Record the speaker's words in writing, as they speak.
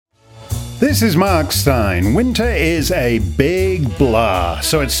This is Mark Steyn. Winter is a big blah,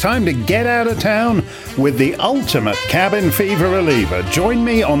 so it's time to get out of town with the ultimate cabin fever reliever. Join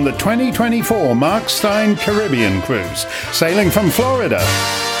me on the 2024 Mark Steyn Caribbean Cruise, sailing from Florida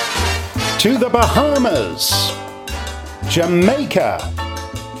to the Bahamas, Jamaica,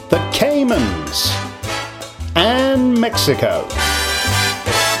 the Caymans, and Mexico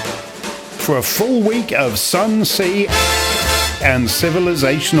for a full week of sun, sea, and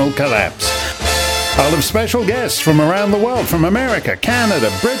civilizational collapse. I'll have special guests from around the world, from America,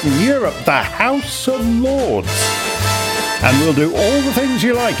 Canada, Britain, Europe, the House of Lords. And we'll do all the things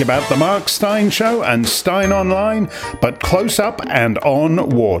you like about the Mark Steyn Show and Steyn Online, but close up and on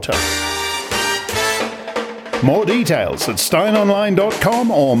water. More details at steynonline.com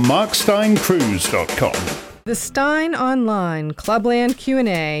or marksteyncruise.com. The Steyn Online Clubland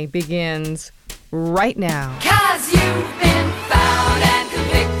Q&A begins right now. 'Cause you've been found and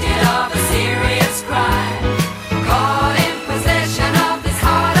convicted of a serious crime, caught in possession of this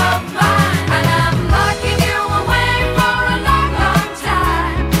heart of mine, and I'm locking you away for a long, long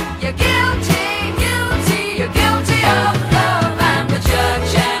time. You're guilty, guilty, you're guilty of love. I'm the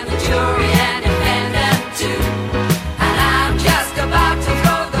judge and the jury and defendant too, and I'm just about to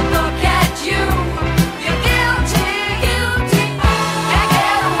throw the book at you. You're guilty, guilty, can't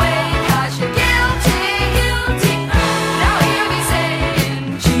get away 'cause you're guilty, guilty. Now hear me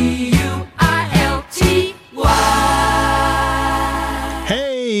saying Guilty.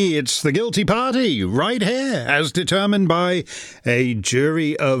 Hey, it's the Guilty Party, right here, as determined by a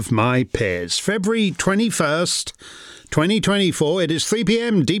jury of my peers. February 21st, 2024, it is 3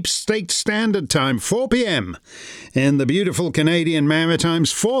 p.m. Deep State Standard Time, 4 p.m. in the beautiful Canadian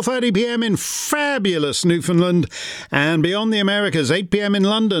Maritimes, 4:30 p.m. in fabulous Newfoundland, and beyond the Americas, 8 p.m. in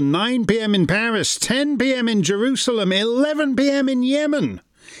London, 9 p.m. in Paris, 10 p.m. in Jerusalem, 11 p.m. in Yemen.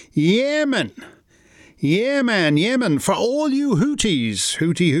 Yeah, man, Yemen, for all you Houthis,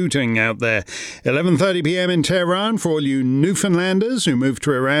 hooting out there. 11:30 p.m. in Tehran for all you Newfoundlanders who moved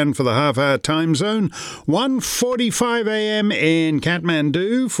to Iran for the half-hour time zone. 1:45 a.m. in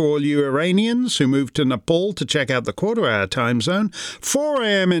Kathmandu for all you Iranians who moved to Nepal to check out the quarter-hour time zone. 4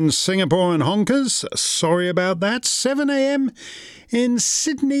 a.m. in Singapore and Honkers. Sorry about that. 7 a.m. in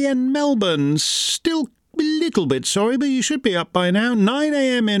Sydney and Melbourne. Still a little bit sorry, but you should be up by now. 9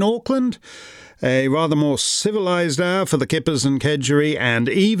 a.m. in Auckland. A rather more civilised hour for the Kippers and Kedgeree, and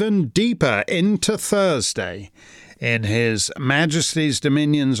even deeper into Thursday in His Majesty's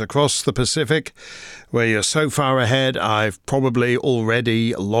dominions across the Pacific, where you're so far ahead I've probably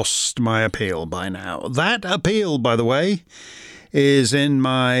already lost my appeal by now. That appeal, by the way, is in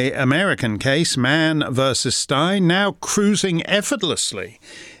my American case, Mann versus Steyn, now cruising effortlessly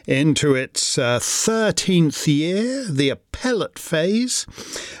into its 13th year, the appellate phase.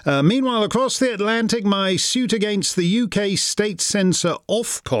 Meanwhile, across the Atlantic, my suit against the UK state censor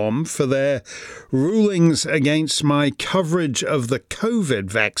Ofcom for their rulings against my coverage of the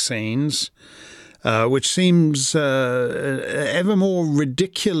COVID vaccines, which seems ever more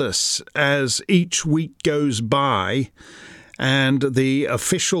ridiculous as each week goes by, and the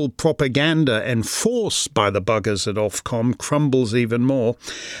official propaganda enforced by the buggers at Ofcom crumbles even more.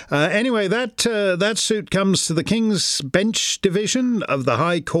 Anyway, that suit comes to the King's Bench Division of the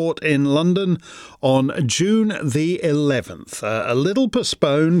High Court in London on June the 11th. A little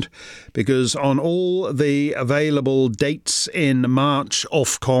postponed because on all the available dates in March,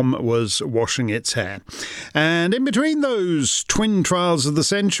 Ofcom was washing its hair. And in between those twin trials of the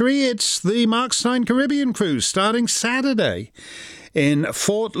century, it's the Mark Steyn Caribbean Cruise starting Saturday in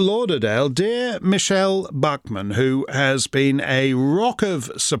Fort Lauderdale. Dear Michelle Buckman, who has been a rock of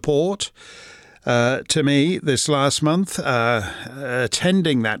support to me this last month,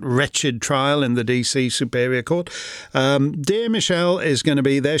 attending that wretched trial in the DC Superior Court. Dear Michelle is going to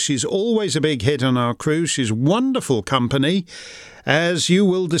be there. She's always a big hit on our cruise. She's wonderful company, as you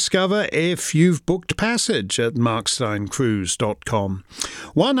will discover if you've booked passage at marksteyncruise.com.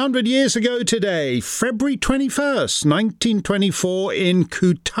 100 years ago today, February 21st, 1924, in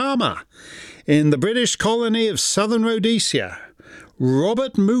Kutama, in the British colony of Southern Rhodesia,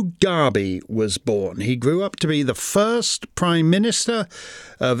 Robert Mugabe was born. He grew up to be the first Prime Minister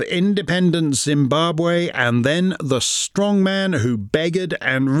of independent Zimbabwe and then the strongman who beggared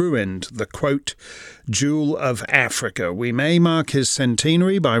and ruined the, quote, jewel of Africa. We may mark his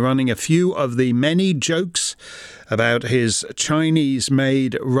centenary by running a few of the many jokes about his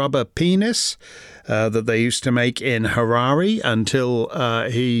Chinese-made rubber penis that they used to make in Harare until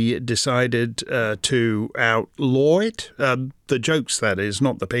he decided to outlaw it. The jokes, that is,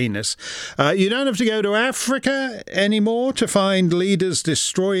 not the penis. You don't have to go to Africa anymore to find leaders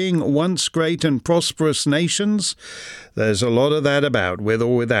destroying once great and prosperous nations. There's a lot of that about, with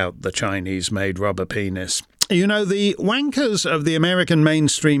or without the Chinese-made rubber penis. You know, the wankers of the American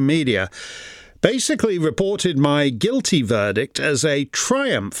mainstream media basically reported my guilty verdict as a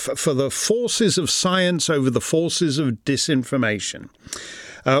triumph for the forces of science over the forces of disinformation,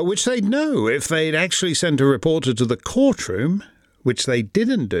 which they'd know if they'd actually sent a reporter to the courtroom, which they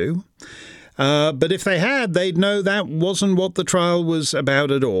didn't do. But if they had, they'd know that wasn't what the trial was about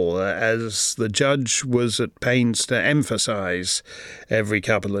at all, as the judge was at pains to emphasize every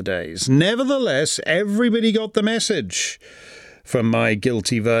couple of days. Nevertheless, everybody got the message from my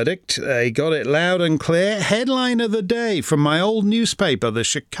guilty verdict. They got it loud and clear. Headline of the day from my old newspaper, the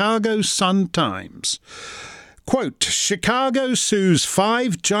Chicago Sun-Times. Quote, Chicago sues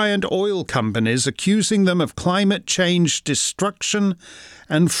 5 giant oil companies accusing them of climate change destruction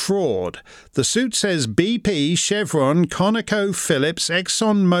and fraud. The suit says BP, Chevron, ConocoPhillips,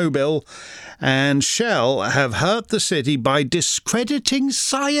 ExxonMobil, and Shell have hurt the city by discrediting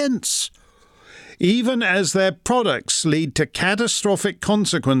science, even as their products lead to catastrophic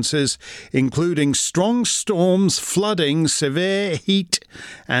consequences, including strong storms, flooding, severe heat,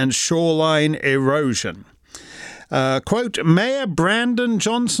 and shoreline erosion. Quote, Mayor Brandon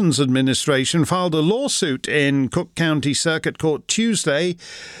Johnson's administration filed a lawsuit in Cook County Circuit Court Tuesday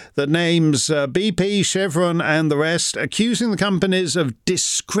that names BP, Chevron, and the rest, accusing the companies of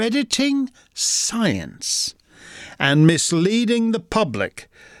discrediting science and misleading the public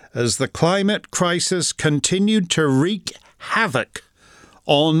as the climate crisis continued to wreak havoc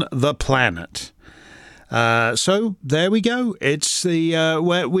on the planet. So there we go. It's the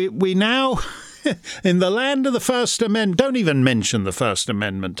where we now in the land of the First Amendment. Don't even mention the First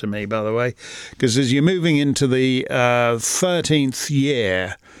Amendment to me, by the way, because as you're moving into the 13th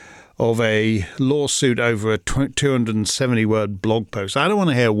year of a lawsuit over a 270-word blog post, I don't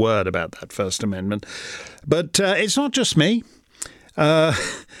want to hear a word about that First Amendment. But it's not just me.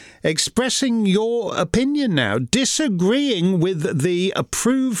 Expressing your opinion now, disagreeing with the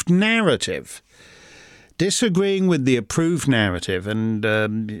approved narrative.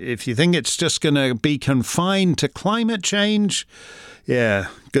 And if you think it's just going to be confined to climate change, yeah,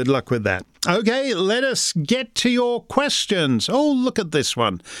 good luck with that. Okay, let us get to your questions. Oh, look at this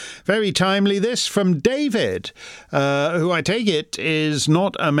one. Very timely, this from David, who I take it is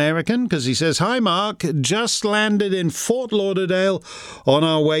not American, because he says, Hi, Mark. Just landed in Fort Lauderdale on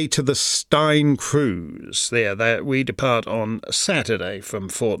our way to the Steyn cruise. That we depart on Saturday from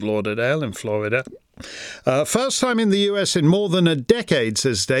Fort Lauderdale in Florida. First time in the US in more than a decade,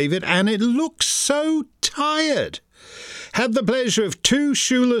 says David, and it looks so tired. Had the pleasure of 2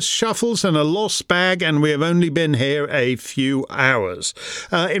 shoeless shuffles and a lost bag, and we have only been here a few hours.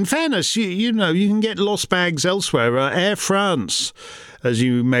 In fairness, you know, you can get lost bags elsewhere. Air France, as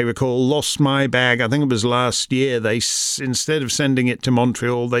you may recall, lost my bag. I think it was last year. They, instead of sending it to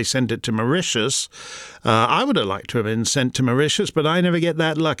Montreal, they sent it to Mauritius. I would have liked to have been sent to Mauritius, but I never get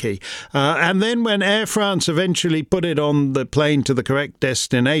that lucky. And then when Air France eventually put it on the plane to the correct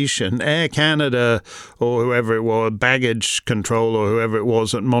destination, Air Canada or whoever it was, baggage control or whoever it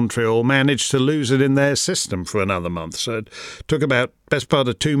was at Montreal, managed to lose it in their system for another month. So it took about best part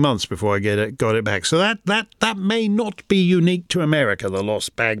of 2 months before I got it back. So that may not be unique to America, the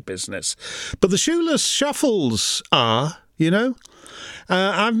lost bag business. But the shoeless shuffles are, you know.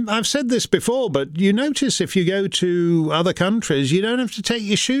 I've said this before, but you notice if you go to other countries, you don't have to take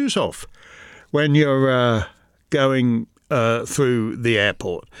your shoes off when you're going through the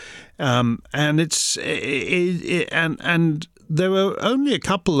airport, and there are only a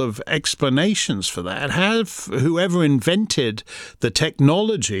couple of explanations for that. Whoever invented the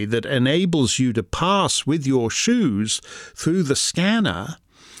technology that enables you to pass with your shoes through the scanner.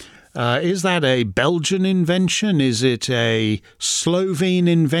 Is that a Belgian invention? Is it a Slovene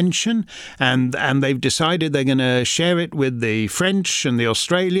invention? And they've decided they're going to share it with the French and the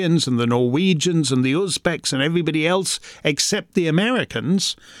Australians and the Norwegians and the Uzbeks and everybody else except the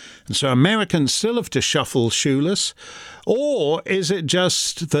Americans. And so Americans still have to shuffle shoeless. Or is it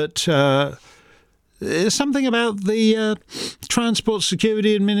just that there's something about the Transport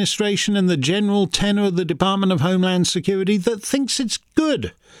Security Administration and the general tenor of the Department of Homeland Security that thinks it's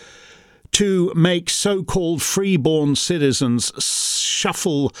good to make so-called freeborn citizens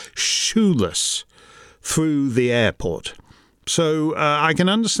shuffle shoeless through the airport. So I can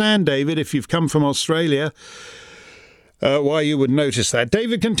understand, David, if you've come from Australia, why you would notice that.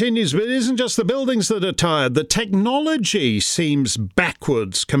 David continues, but it isn't just the buildings that are tired. The technology seems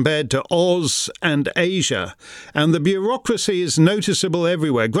backwards compared to Oz and Asia, and the bureaucracy is noticeable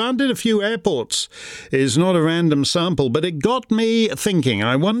everywhere. Granted, a few airports is not a random sample, but it got me thinking.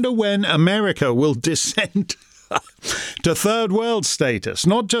 I wonder when America will descend to third world status.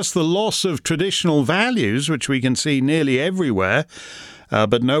 Not just the loss of traditional values, which we can see nearly everywhere,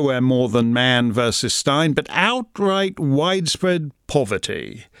 but nowhere more than Man versus Steyn, but outright widespread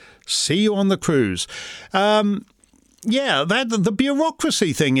poverty. See you on the cruise. The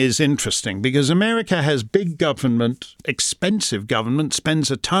bureaucracy thing is interesting because America has big government, expensive government,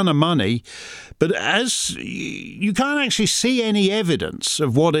 spends a ton of money, but as you can't actually see any evidence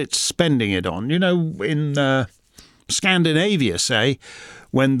of what it's spending it on. You know, in Scandinavia, say,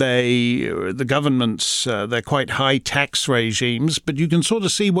 when the governments, they're quite high tax regimes, but you can sort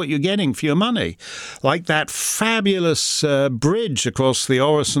of see what you're getting for your money. Like that fabulous bridge across the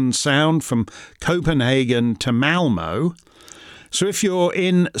Øresund Sound from Copenhagen to Malmo. So if you're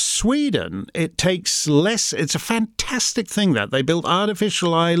in Sweden, it takes less. It's a fantastic thing that they built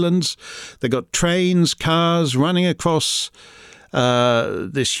artificial islands. They got trains, cars running across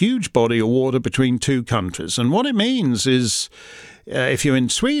this huge body of water between two countries. And what it means is if you're in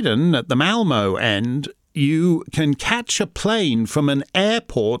Sweden at the Malmo end, you can catch a plane from an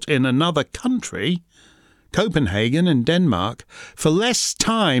airport in another country, Copenhagen in Denmark, for less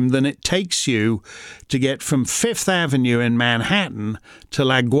time than it takes you to get from Fifth Avenue in Manhattan to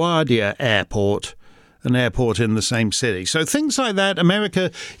LaGuardia Airport, an airport in the same city. So things like that, America,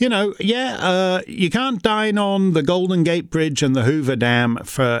 you can't dine on the Golden Gate Bridge and the Hoover Dam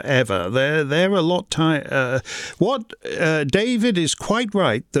forever. They're a lot time. David is quite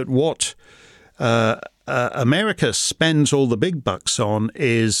right that what America spends all the big bucks on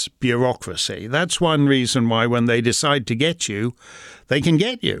is bureaucracy. That's one reason why when they decide to get you, they can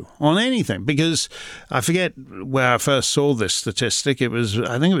get you on anything. Because I forget where I first saw this statistic. I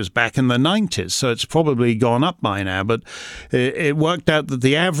think it was back in the 90s, so it's probably gone up by now. But it worked out that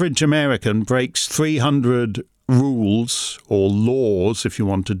the average American breaks 300 rules or laws, if you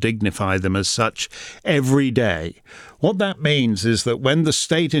want to dignify them as such, every day. What that means is that when the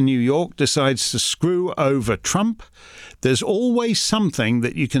state in New York decides to screw over Trump, there's always something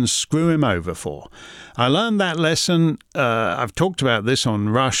that you can screw him over for. I learned that lesson. I've talked about this on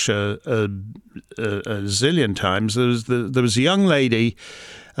Rush a zillion times. There was a young lady.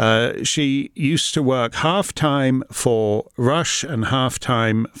 She used to work half-time for Rush and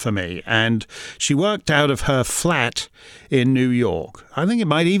half-time for me. And she worked out of her flat in New York. I think it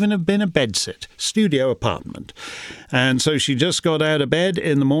might even have been a bedsit, studio apartment. And so she just got out of bed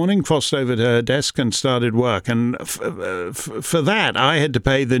in the morning, crossed over to her desk and started work. And for that, I had to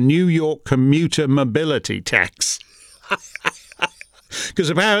pay the New York commuter mobility tax. Because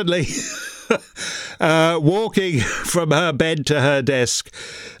apparently walking from her bed to her desk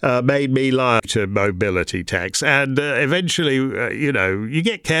made me liable to mobility tax. And eventually, you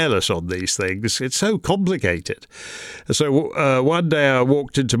get careless on these things. It's so complicated. So one day I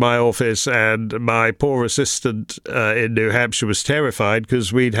walked into my office and my poor assistant in New Hampshire was terrified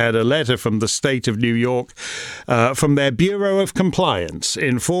because we'd had a letter from the state of New York from their Bureau of Compliance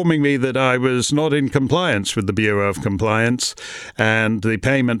informing me that I was not in compliance with the Bureau of Compliance, and the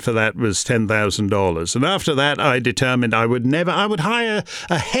payment for that was $10,000. And after that, I determined I would hire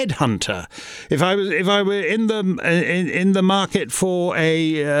a headhunter. If I were in the market for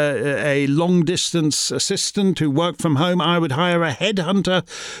a long distance assistant who worked from home, I would hire a headhunter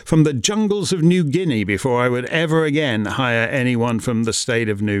from the jungles of New Guinea before I would ever again hire anyone from the state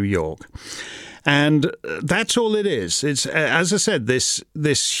of New York. And that's all it is. It's, as I said, this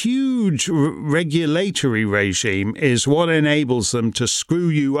huge regulatory regime is what enables them to screw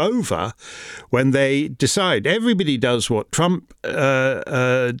you over when they decide. Everybody does what Trump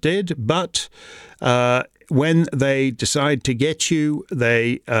did, but when they decide to get you,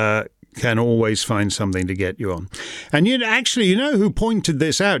 they can always find something to get you on. And you know who pointed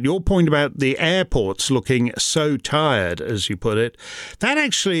this out? Your point about the airports looking so tired, as you put it, that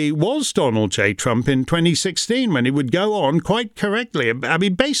actually was Donald J. Trump in 2016 when he would go on quite correctly. I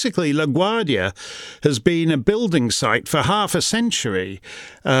mean, basically, LaGuardia has been a building site for half a century.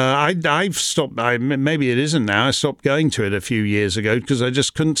 I've stopped, maybe it isn't now, I stopped going to it a few years ago because I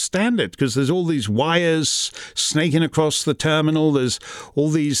just couldn't stand it, because there's all these wires snaking across the terminal, there's all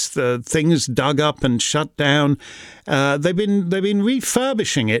these things dug up and shut down. They've been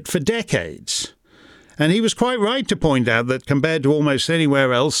refurbishing it for decades. And he was quite right to point out that compared to almost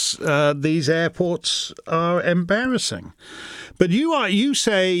anywhere else, these airports are embarrassing. But you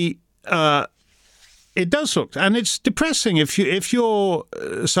say It does look, and it's depressing if you're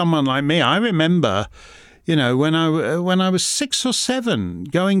someone like me. I remember, when I was 6 or 7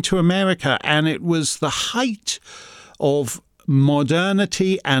 going to America, and it was the height of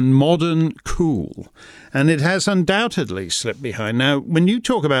modernity and modern cool, and it has undoubtedly slipped behind. Now, when you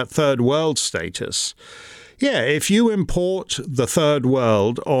talk about third world status, yeah, if you import the third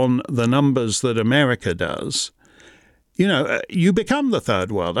world on the numbers that America does, you become the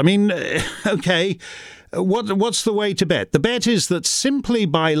third world. I mean, okay, what's the way to bet? The bet is that simply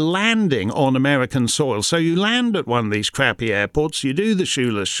by landing on American soil, so you land at one of these crappy airports, you do the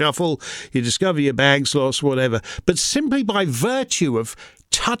shoeless shuffle, you discover your bag's lost, whatever, but simply by virtue of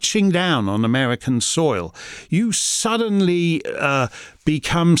touching down on American soil, you suddenly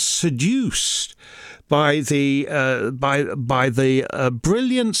become seduced by the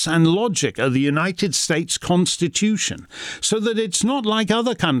brilliance and logic of the United States Constitution, so that it's not like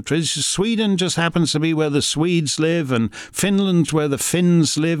other countries. Sweden just happens to be where the Swedes live, and Finland's where the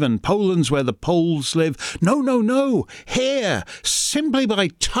Finns live, and Poland's where the Poles live. No. Here, simply by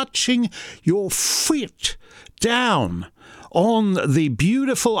touching your foot down on the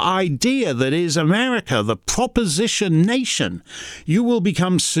beautiful idea that is America, the proposition nation, you will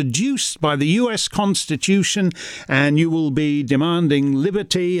become seduced by the U.S. Constitution, and you will be demanding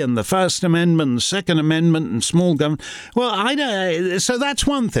liberty and the First Amendment, the Second Amendment, and small government. Well, so that's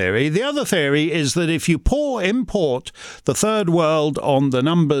one theory. The other theory is that if you import the third world on the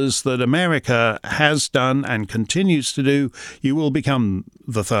numbers that America has done and continues to do, you will become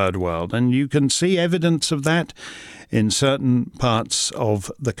the third world. And you can see evidence of that in certain parts of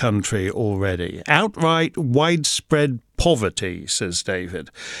the country already. Outright widespread poverty, says David.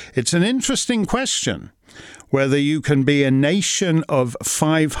 It's an interesting question whether you can be a nation of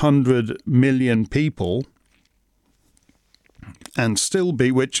 500 million people and still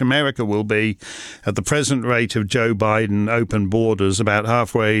be, which America will be at the present rate of Joe Biden, open borders, about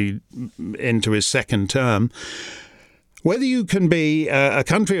halfway into his second term. Whether you can be a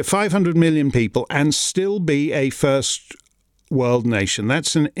country of 500 million people and still be a first world nation,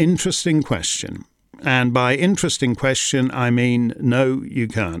 that's an interesting question. And by interesting question, I mean, no, you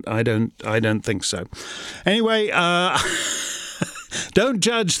can't. I don't think so. Anyway, don't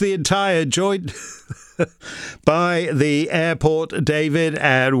judge the entire joint by the airport, David,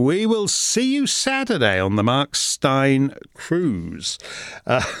 and we will see you Saturday on the Mark Steyn cruise.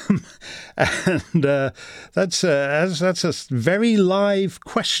 That's a very live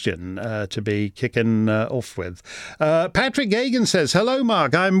question to be kicking off with. Patrick Gagan says, "Hello,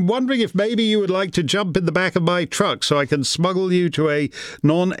 Mark. I'm wondering if maybe you would like to jump in the back of my truck so I can smuggle you to a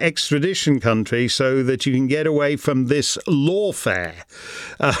non-extradition country so that you can get away from this lawfare."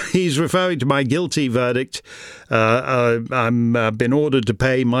 He's referring to my guilty verdict. I'm been ordered to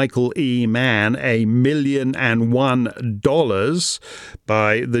pay Michael E. Mann $1,001,001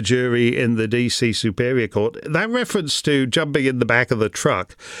 by the jury in the D.C. Superior Court. That reference to jumping in the back of the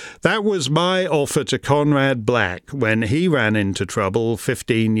truck, that was my offer to Conrad Black when he ran into trouble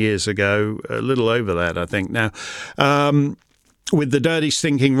 15 years ago, a little over that, I think now, with the dirty,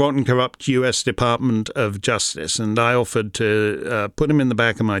 stinking, rotten, corrupt U.S. Department of Justice. And I offered to put him in the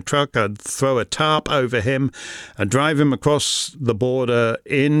back of my truck. I'd throw a tarp over him and drive him across the border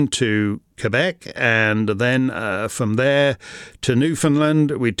into Quebec, and then from there to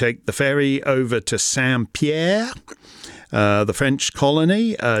Newfoundland. We'd take the ferry over to Saint-Pierre, the French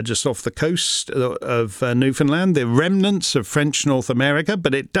colony just off the coast of Newfoundland, the remnants of French North America,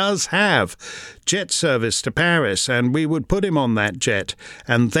 but it does have jet service to Paris, and we would put him on that jet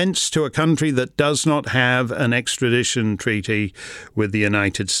and thence to a country that does not have an extradition treaty with the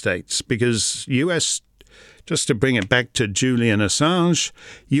United States, because U.S., just to bring it back to Julian Assange,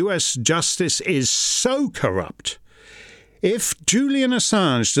 U.S. justice is so corrupt. If Julian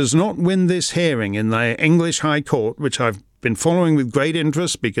Assange does not win this hearing in the English High Court, which I've been following with great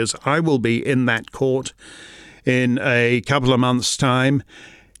interest because I will be in that court in a couple of months' time,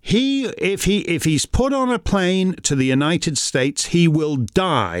 if he's put on a plane to the United States, he will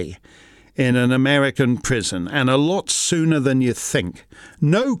die in an American prison, and a lot sooner than you think.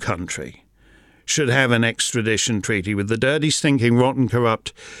 No country should have an extradition treaty with the dirty, stinking, rotten,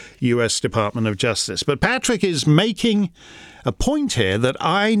 corrupt U.S. Department of Justice. But Patrick is making a point here that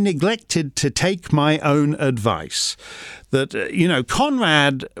I neglected to take my own advice. That,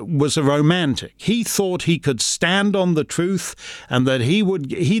 Conrad was a romantic. He thought he could stand on the truth and that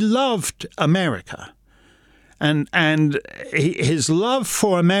he loved America. And his love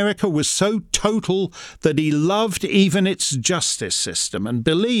for America was so total that he loved even its justice system and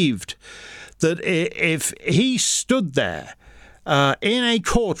believed that if he stood there in a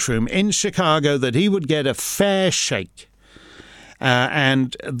courtroom in Chicago that he would get a fair shake.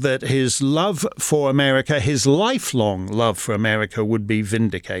 And that his love for America, his lifelong love for America, would be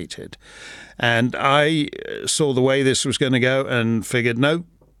vindicated. And I saw the way this was going to go and figured, no,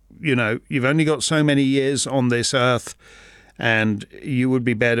 you've only got so many years on this earth, and you would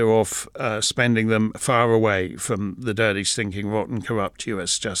be better off spending them far away from the dirty, stinking, rotten, corrupt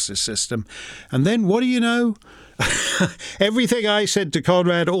U.S. justice system. And then, what do you know? Everything I said to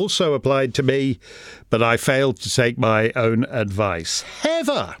Conrad also applied to me, but I failed to take my own advice.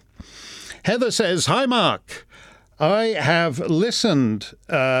 Heather says, "Hi, Mark. I have listened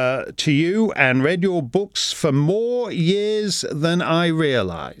to you and read your books for more years than I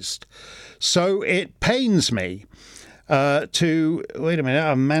realized. So it pains me to... Wait a minute,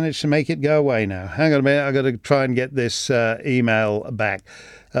 I've managed to make it go away now. Hang on a minute, I've got to try and get this email back.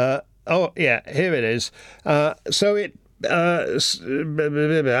 Oh, yeah, here it is. Hi,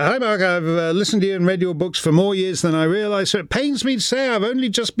 Mark. I've listened to you and read your books for more years than I realised, so it pains me to say I've only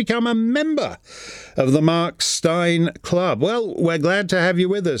just become a member of the Mark Steyn Club. Well, we're glad to have you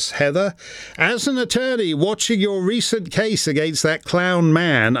with us, Heather. As an attorney watching your recent case against that clown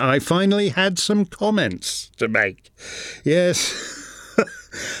man, I finally had some comments to make. Yes...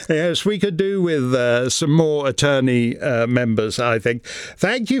 Yes, we could do with some more attorney members, I think.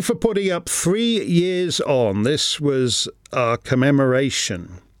 Thank you for putting up 3 years on. This was our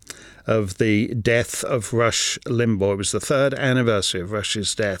commemoration of the death of Rush Limbaugh. It was the 3rd anniversary of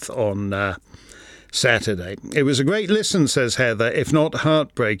Rush's death on Saturday. It was a great listen, says Heather, if not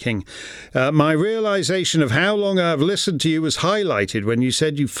heartbreaking. My realization of how long I've listened to you was highlighted when you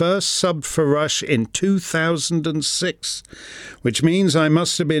said you first subbed for Rush in 2006, which means I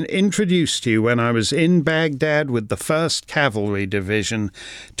must have been introduced to you when I was in Baghdad with the 1st Cavalry Division,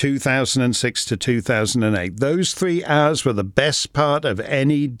 2006 to 2008. Those 3 hours were the best part of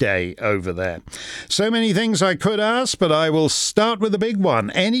any day over there. So many things I could ask, but I will start with the big one.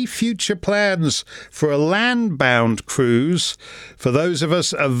 Any future plans for a land-bound cruise for those of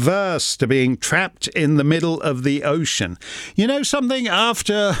us averse to being trapped in the middle of the ocean? You know something?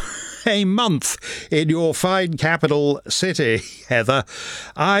 After a month in your fine capital city, Heather,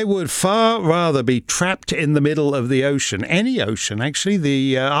 I would far rather be trapped in the middle of the ocean. Any ocean, actually,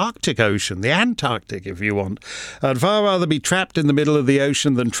 the Arctic Ocean, the Antarctic, if you want. I'd far rather be trapped in the middle of the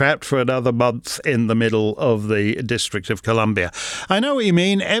ocean than trapped for another month in the middle of the District of Columbia. I know what you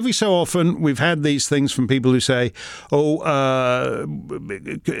mean. Every so often, we've had these things from people who say, could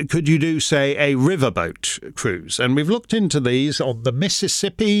you do, say, a riverboat cruise? And we've looked into these on the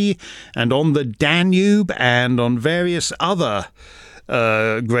Mississippi and on the Danube and on various other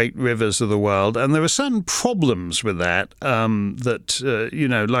great rivers of the world. And there are some problems with that,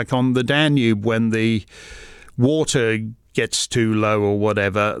 like on the Danube, when the water gets too low or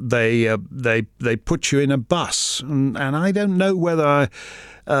whatever, they put you in a bus. And I don't know whether,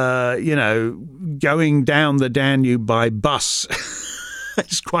 going down the Danube by bus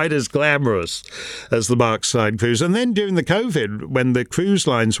it's quite as glamorous as the Mark Steyn cruise. And then during the COVID, when the cruise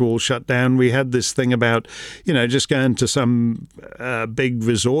lines were all shut down, we had this thing about, just going to some big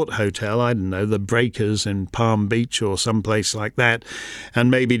resort hotel, I don't know, the Breakers in Palm Beach or someplace like that,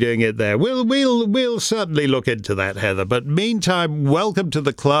 and maybe doing it there. We'll certainly look into that, Heather. But meantime, welcome to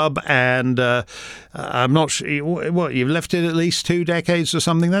the club, and I'm not sure, what, you've left it at least 2 decades or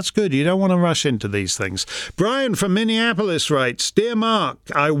something? That's good. You don't want to rush into these things. Brian from Minneapolis writes, Dear Mark,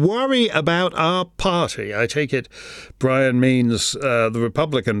 I worry about our party. I take it Brian means the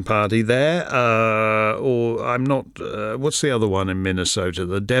Republican Party there, or I'm not, what's the other one in Minnesota?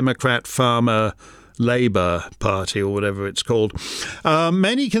 The Democrat Farmer Labour Party, or whatever it's called.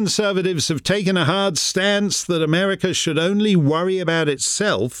 Many conservatives have taken a hard stance that America should only worry about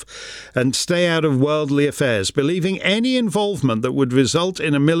itself and stay out of worldly affairs, believing any involvement that would result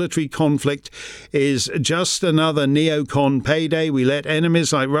in a military conflict is just another neocon payday. We let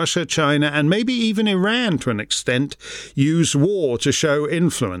enemies like Russia, China, and maybe even Iran to an extent use war to show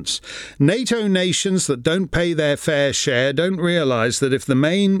influence. NATO nations that don't pay their fair share don't realize that if the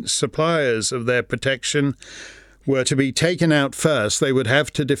main suppliers of their protection were to be taken out first, they would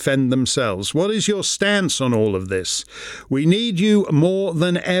have to defend themselves. What is your stance on all of this? We need you more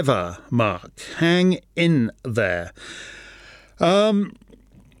than ever, Mark. Hang in there.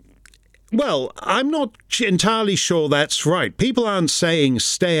 Well, I'm not entirely sure that's right. People aren't saying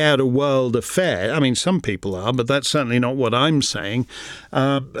stay out of world affairs. I mean, some people are, but that's certainly not what I'm saying.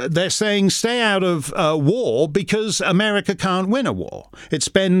 They're saying stay out of war because America can't win a war. It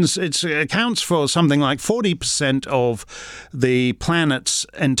accounts for something like 40% of the planet's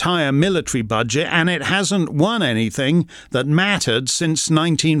entire military budget, and it hasn't won anything that mattered since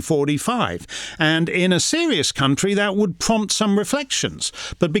 1945. And in a serious country, that would prompt some reflections.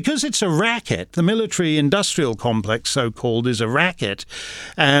 But because it's a racket, the military-industrial complex, so-called, is a racket,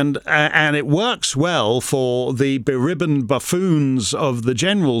 and it works well for the beribboned buffoons of the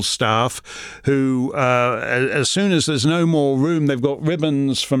general staff who, as soon as there's no more room, they've got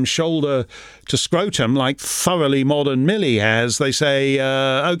ribbons from shoulder to scrotum, like thoroughly modern Millie has. They say,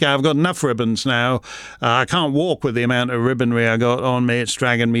 OK, I've got enough ribbons now. I can't walk with the amount of ribbonry I got on me. It's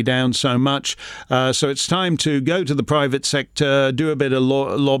dragging me down so much. So it's time to go to the private sector, do a bit of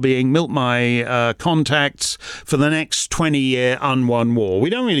lobbying, milk my contacts for the next 20-year unwon war. We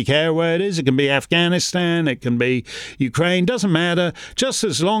don't really care where it is. It can be Afghanistan, it can be Ukraine, doesn't matter, just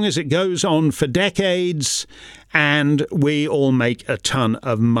as long as it goes on for decades and we all make a ton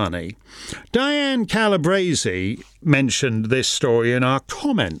of money. Diane Calabrese mentioned this story in our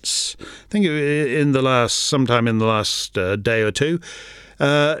comments, I think sometime in the last day or two.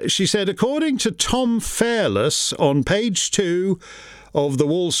 She said, according to Tom Fairless on page 2 of the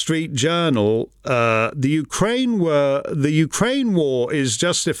Wall Street Journal, the Ukraine war is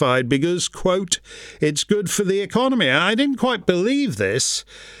justified because, quote, it's good for the economy. I didn't quite believe this,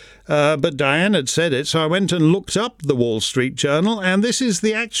 but Diane had said it, so I went and looked up the Wall Street Journal, and this is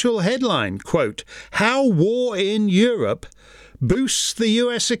the actual headline, quote, how war in Europe boosts the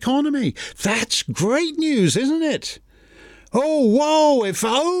US economy. That's great news, isn't it? Oh, whoa, if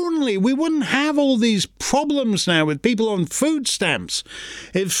only we wouldn't have all these problems now with people on food stamps.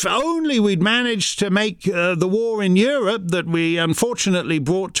 If only we'd managed to make the war in Europe that we unfortunately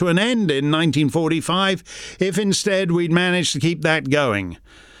brought to an end in 1945, if instead we'd managed to keep that going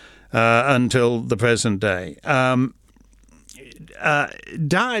until the present day.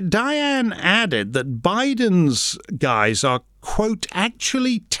 Diane added that Biden's guys are, quote,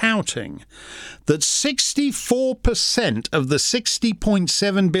 actually touting that 64% of the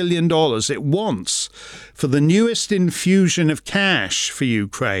 $60.7 billion it wants for the newest infusion of cash for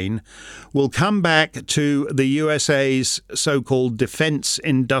Ukraine will come back to the USA's so-called defense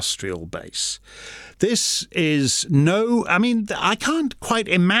industrial base. This is I can't quite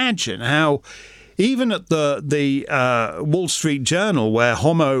imagine how even at the Wall Street Journal, where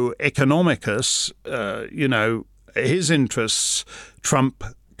Homo economicus, his interests trump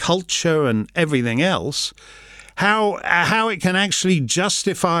culture and everything else, how it can actually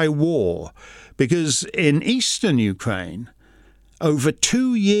justify war. Because in eastern Ukraine, over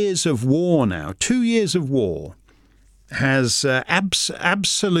 2 years of war now, 2 years of war, has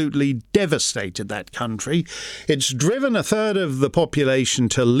absolutely devastated that country. It's driven a third of the population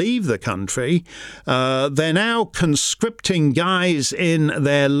to leave the country. They're now conscripting guys in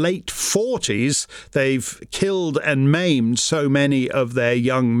their late 40s. They've killed and maimed so many of their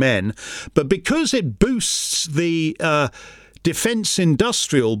young men. But because it boosts the Defense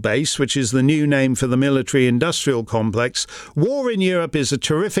Industrial Base, which is the new name for the military-industrial complex, war in Europe is a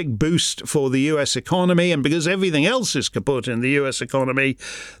terrific boost for the U.S. economy, and because everything else is kaput in the U.S. economy,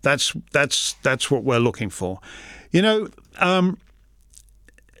 that's what we're looking for. The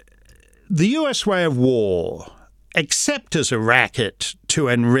U.S. way of war, except as a racket to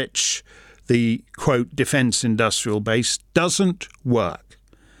enrich the, quote, defense industrial base, doesn't work.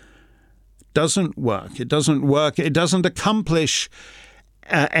 It doesn't accomplish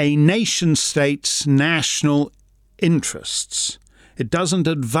a nation-state's national interests. It doesn't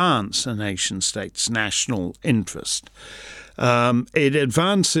advance a nation-state's national interest. It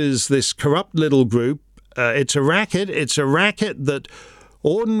advances this corrupt little group. It's a racket that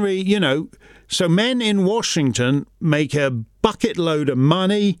ordinary, so men in Washington make a bucket load of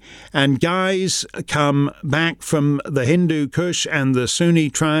money, and guys come back from the Hindu Kush and the Sunni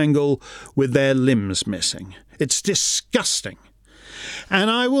Triangle with their limbs missing. It's disgusting.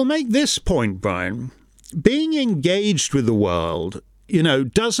 And I will make this point, Brian. Being engaged with the world,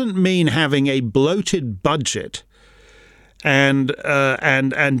 doesn't mean having a bloated budget and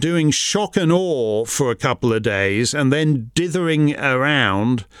doing shock and awe for a couple of days and then dithering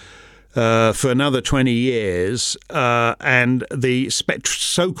around for another 20 years, and the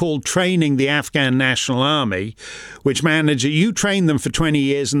so-called training the Afghan National Army, which you train them for 20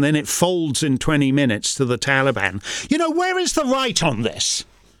 years and then it folds in 20 minutes to the Taliban. Where is the right on this?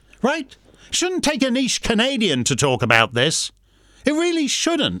 Right? Shouldn't take a niche Canadian to talk about this. It really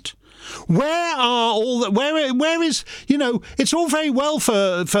shouldn't. Where are all the, where is, it's all very well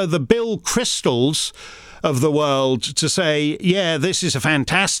for the Bill Crystals of the world to say, yeah, this is a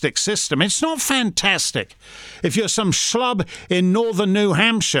fantastic system. It's not fantastic. If you're some schlub in northern New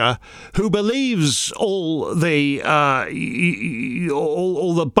Hampshire who believes all the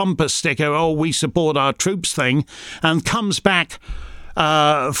bumper sticker, oh, we support our troops thing, and comes back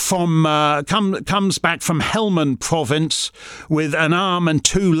from Helmand province with an arm and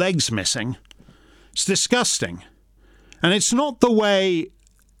two legs missing, it's disgusting. And it's not the way.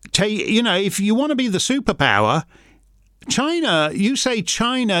 If you want to be the superpower, China, you say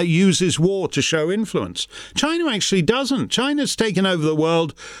China uses war to show influence. China actually doesn't. China's taken over the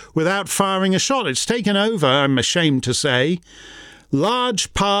world without firing a shot. It's taken over, I'm ashamed to say,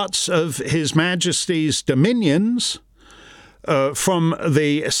 large parts of His Majesty's dominions, from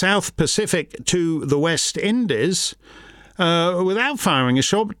the South Pacific to the West Indies, without firing a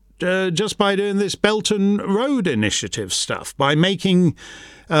shot, just by doing this Belt and Road Initiative stuff, by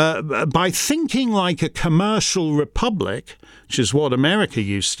thinking like a commercial republic, which is what America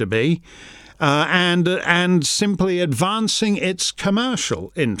used to be, and simply advancing its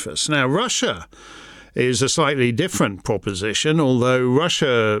commercial interests. Now, Russia is a slightly different proposition, although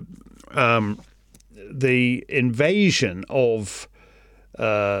Russia, the invasion of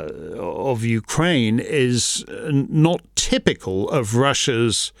Ukraine is not typical of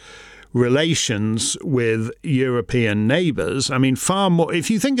Russia's relations with European neighbours. I mean, far more. If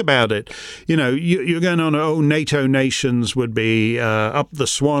you think about it, you're going on. NATO nations would be up the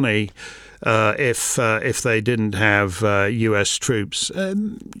Swanee if they didn't have U.S. troops.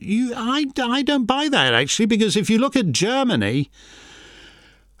 I don't buy that actually, because if you look at Germany.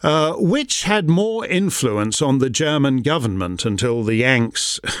 Which had more influence on the German government until the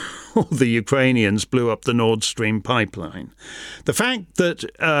Yanks or the Ukrainians blew up the Nord Stream pipeline? The fact that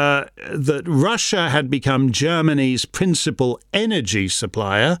Russia had become Germany's principal energy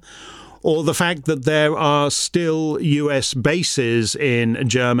supplier, or the fact that there are still US bases in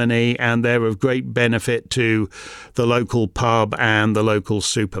Germany and they're of great benefit to the local pub and the local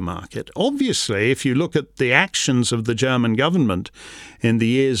supermarket. Obviously, if you look at the actions of the German government in the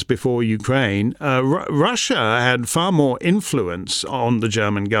years before Ukraine, Russia had far more influence on the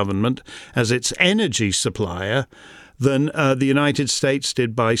German government as its energy supplier than the United States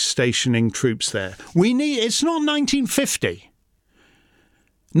did by stationing troops there. It's not 1950.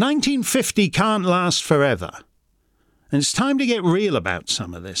 1950 can't last forever. And it's time to get real about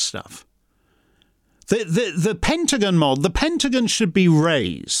some of this stuff. The Pentagon should be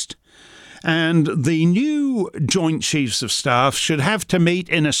raised. And the new Joint Chiefs of Staff should have to meet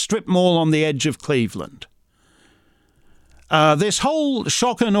in a strip mall on the edge of Cleveland. This whole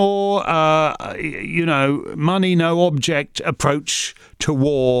shock and awe, money no object approach to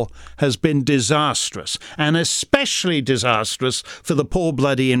war has been disastrous, and especially disastrous for the poor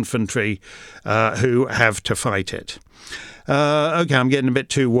bloody infantry who have to fight it. Okay, I'm getting a bit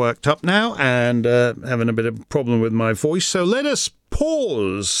too worked up now and having a bit of a problem with my voice, so let us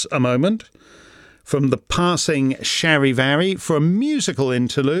pause a moment from the passing charivari for a musical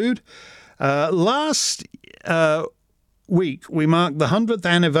interlude. Last week, we marked the 100th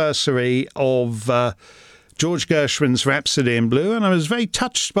anniversary of George Gershwin's Rhapsody in Blue, and I was very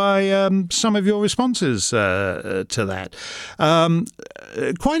touched by some of your responses to that.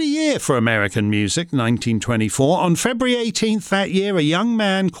 Quite a year for American music, 1924. On February 18th that year, a young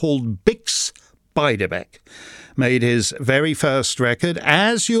man called Bix Beiderbecke made his very first record.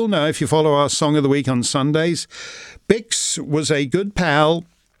 As you'll know if you follow our Song of the Week on Sundays, Bix was a good pal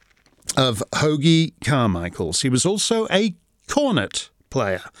of Hoagy Carmichael's. He was also a cornet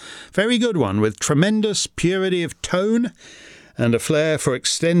player. Very good one, with tremendous purity of tone and a flair for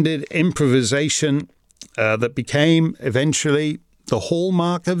extended improvisation that became eventually the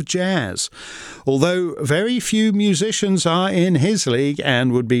hallmark of jazz. Although very few musicians are in his league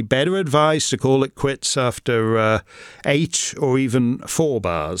and would be better advised to call it quits after 8 or even 4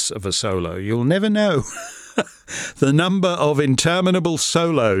 bars of a solo. You'll never know the number of interminable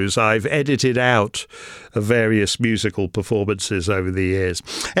solos I've edited out of various musical performances over the years.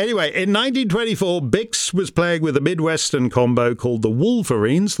 Anyway, in 1924, Bix was playing with a Midwestern combo called the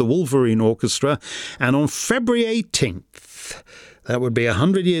Wolverines, the Wolverine Orchestra, and on February 18th, that would be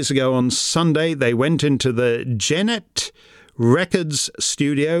 100 years ago on Sunday, they went into the Gennett Records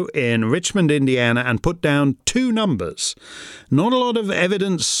studio in Richmond, Indiana, and put down 2 numbers. Not a lot of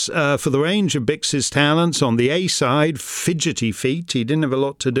evidence for the range of Bix's talents. On the A side, Fidgety Feet. He didn't have a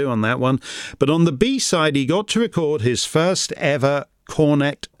lot to do on that one. But on the B side, he got to record his first ever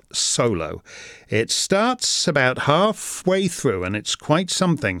cornet solo. It starts about halfway through, and it's quite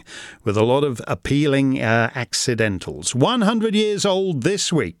something, with a lot of appealing accidentals. 100 years old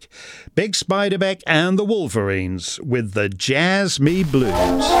this week. Bix Beiderbecke and the Wolverines with the Jazz Me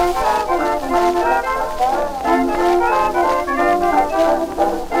Blues.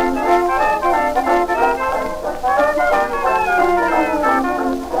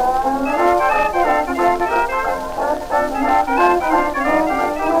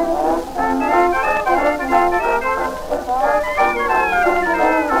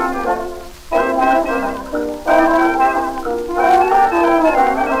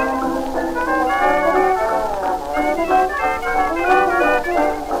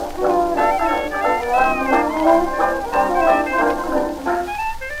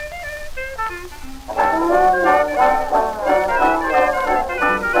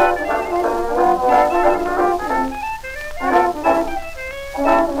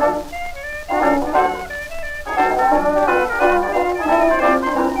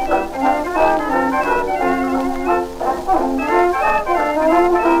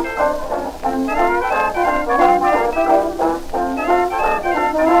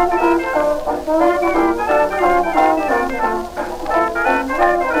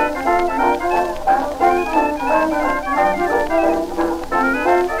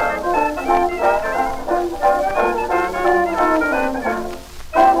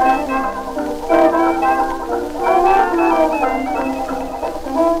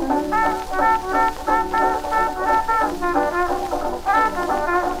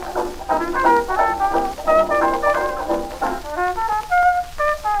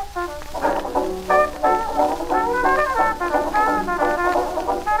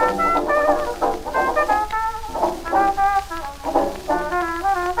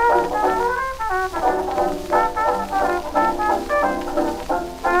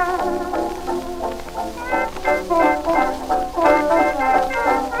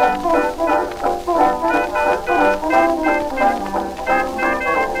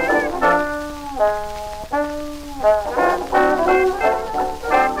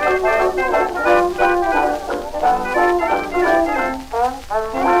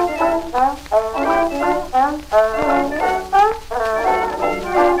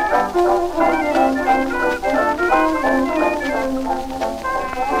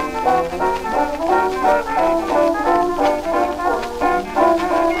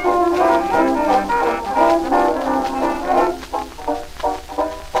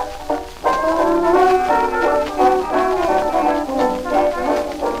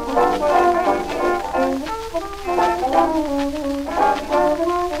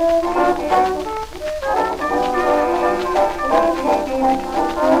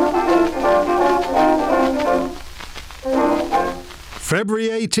 February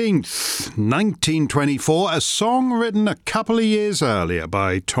 18th, 1924, a song written a couple of years earlier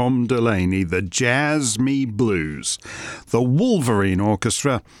by Tom Delaney, the Jazz Me Blues, the Wolverine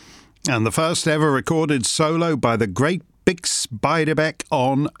Orchestra, and the first ever recorded solo by the great Bix Beiderbecke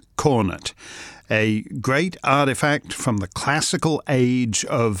on cornet, a great artifact from the classical age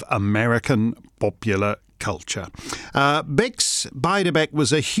of American popular culture. Bix Beiderbecke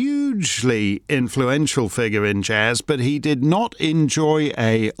was a hugely influential figure in jazz, but he did not enjoy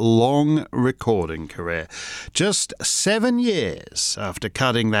a long recording career. Just 7 years after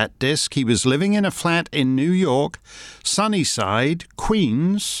cutting that disc, he was living in a flat in New York, Sunnyside,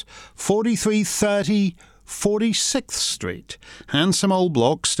 Queens, 4330 46th Street. Handsome old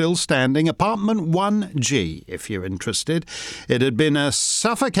block, still standing, apartment 1G, if you're interested. It had been a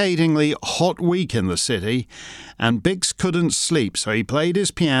suffocatingly hot week in the city, and Bix couldn't sleep, so he played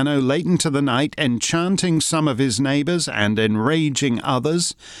his piano late into the night, enchanting some of his neighbours and enraging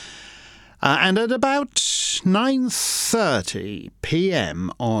others. And at about 9:30 p.m.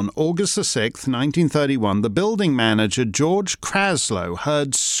 on August the 6th, 1931, the building manager, George Kraslow,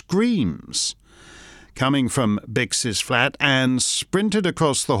 heard screams coming from Bix's flat and sprinted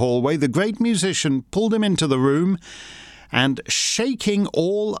across the hallway. The great musician pulled him into the room and, shaking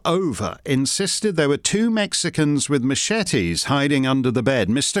all over, insisted there were two Mexicans with machetes hiding under the bed.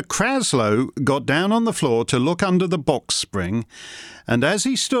 Mr. Kraslow got down on the floor to look under the box spring, and as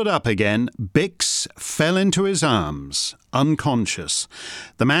he stood up again, Bix fell into his arms, unconscious.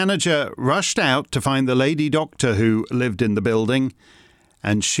 The manager rushed out to find the lady doctor who lived in the building,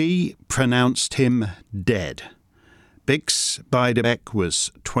 and she pronounced him dead. Bix Beiderbecke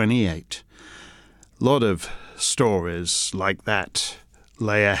was 28. A lot of stories like that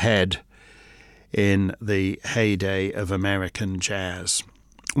lay ahead in the heyday of American jazz.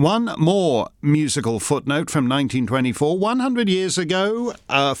 One more musical footnote from 1924. 100 years ago,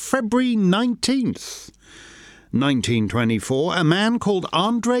 February 19th, 1924, a man called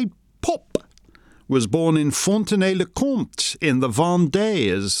André Pop was born in Fontenay-le-Comte in the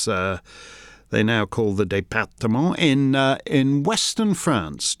Vendée, as they now call the département, in western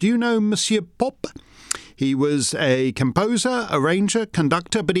France. Do you know Monsieur Pop? He was a composer, arranger,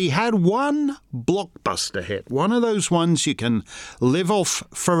 conductor, but he had one blockbuster hit, one of those ones you can live off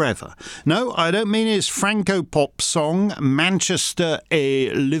forever. No, I don't mean his Franco-pop song, Manchester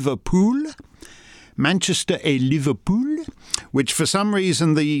et Liverpool, which for some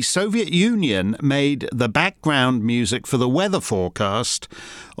reason the Soviet Union made the background music for the weather forecast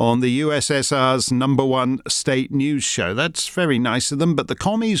on the USSR's #1 state news show. That's very nice of them, but the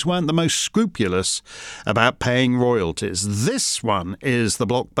commies weren't the most scrupulous about paying royalties. This one is the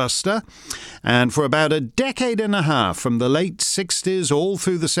blockbuster, and for about a decade and a half, from the late 60s all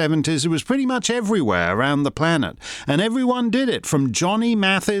through the 70s, it was pretty much everywhere around the planet, and everyone did it, from Johnny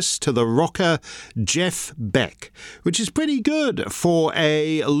Mathis to the rocker Jeff Beck, which is pretty good for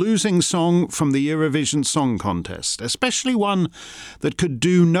a losing song from the Eurovision Song Contest, especially one that could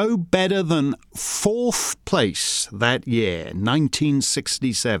do no better than 4th place that year,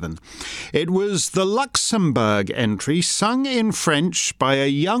 1967. It was the Luxembourg entry, sung in French by a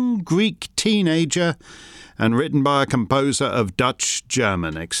young Greek teenager and written by a composer of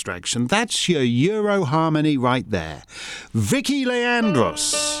Dutch-German extraction. That's your Euro harmony right there. Vicky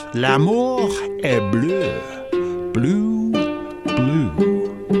Leandros, L'amour est bleu. Blue, blue.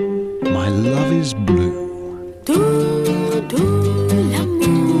 My love is blue. Doux, doux,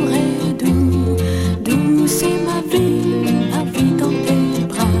 l'amour est doux. Doux, c'est ma vie dans tes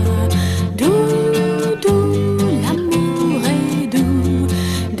bras. Doux, doux, l'amour est doux.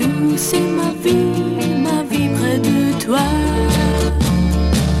 Doux, c'est ma vie près de toi.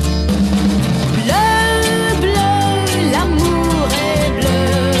 Bleu, bleu, l'amour est bleu.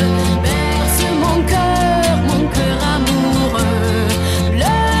 Berce mon cœur amoureux.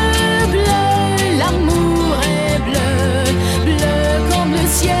 Bleu, bleu, l'amour est bleu. Bleu comme le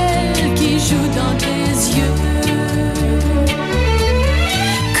ciel qui joue dans tes yeux.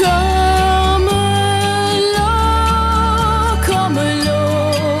 Comme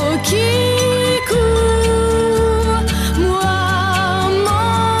l'eau qui court. Moi,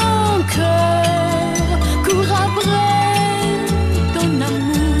 mon cœur court après ton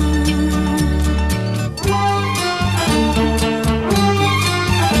amour.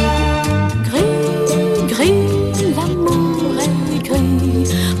 Gris, gris, l'amour est gris.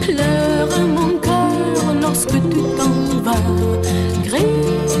 Pleure mon cœur lorsque tu t'en vas. Gris,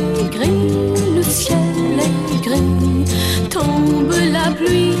 gris, le ciel est gris. Tombe la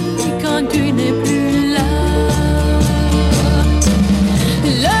pluie quand tu n'es plus là.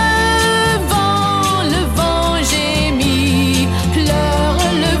 Le vent gémit. Pleure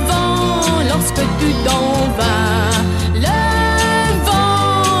le vent lorsque tu t'en vas. Le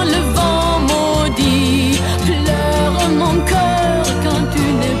vent maudit. Pleure mon cœur quand tu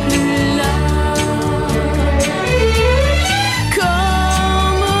n'es plus là.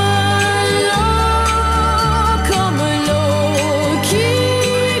 Comme l'eau qui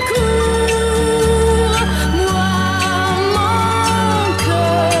court. Moi, mon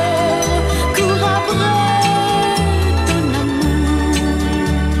cœur court après ton amour.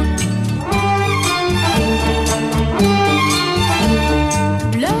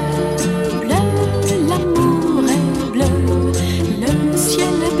 Bleu, bleu, l'amour est bleu. Le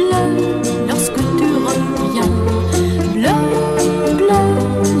ciel est bleu lorsque tu reviens. Bleu, bleu,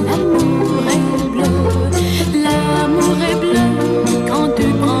 l'amour est bleu. L'amour est bleu quand tu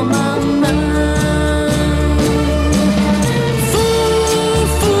prends ma main. Fou,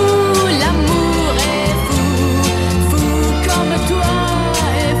 fou, l'amour est fou. Fou comme toi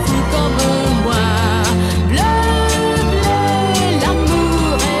et fou comme moi. Bleu, bleu,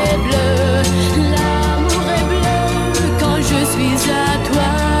 l'amour est bleu. L'amour est bleu quand je suis à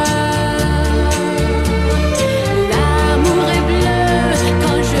toi. L'amour est bleu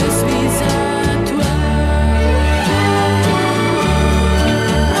quand je suis à toi.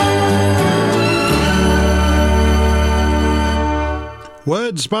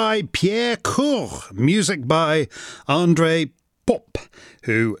 Words by Pierre Cour, music by André Pop,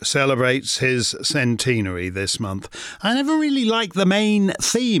 who celebrates his centenary this month. I never really liked the main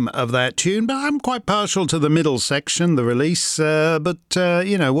theme of that tune, but I'm quite partial to the middle section, the release. But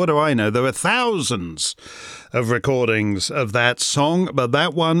what do I know? There are thousands of recordings of that song, but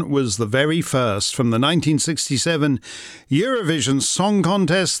that one was the very first from the 1967 Eurovision Song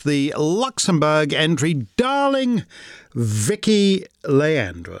Contest, the Luxembourg entry, Darling, Vicky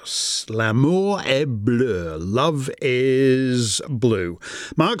Leandros. L'amour est bleu. Love is blue.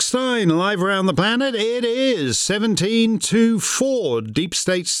 Mark Steyn, live around the planet. It is 17 to 4 Deep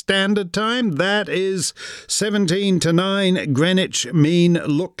State Standard Time. That is 17 to 9 Greenwich Mean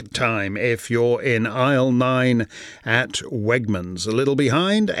Look Time if you're in aisle 9 at Wegmans. A little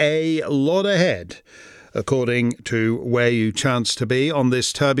behind, a lot ahead, according to where you chance to be on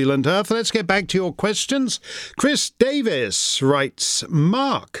this turbulent earth. Let's get back to your questions. Chris Davis writes,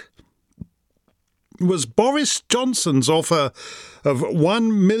 Mark, was Boris Johnson's offer of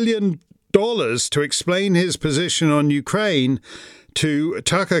 $1 million to explain his position on Ukraine to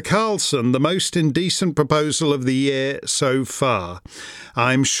Tucker Carlson the most indecent proposal of the year so far?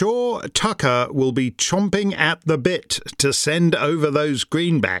 I'm sure Tucker will be chomping at the bit to send over those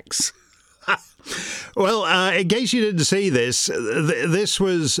greenbacks. Well, in case you didn't see this, this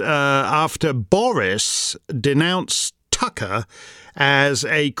was after Boris denounced Tucker as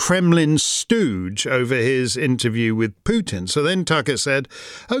a Kremlin stooge over his interview with Putin. So then Tucker said,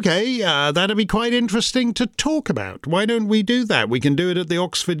 OK, that'd be quite interesting to talk about. Why don't we do that? We can do it at the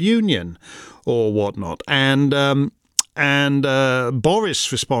Oxford Union or whatnot. And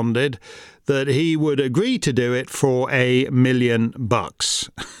Boris responded that he would agree to do it for $1 million.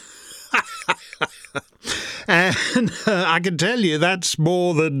 And I can tell you that's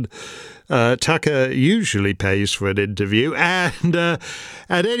more than Tucker usually pays for an interview. And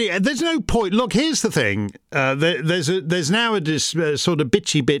there's no point. Look, here's the thing. There's now a sort of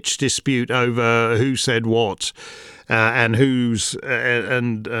bitchy dispute over who said what, and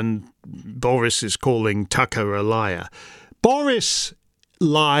and Boris is calling Tucker a liar. Boris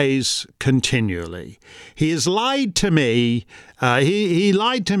lies continually. He has lied to me. He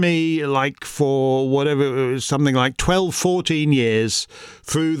lied to me like for whatever, it was something like 12, 14 years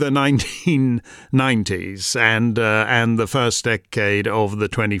through the 1990s and the first decade of the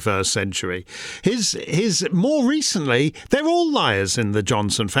 21st century. His more recently, they're all liars in the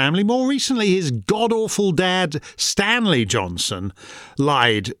Johnson family. More recently, his god-awful dad, Stanley Johnson,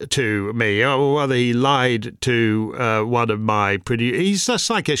 lied to me. Or whether he lied to one of my he's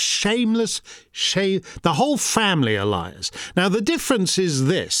just like a shameless the whole family are liars. Now, the difference is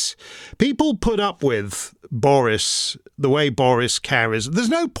this. People put up with Boris, the way Boris carries. There's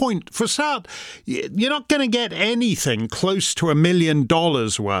no point. For a start, you're not going to get anything close to $1 million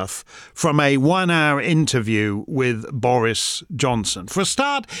worth from a 1-hour interview with Boris Johnson. For a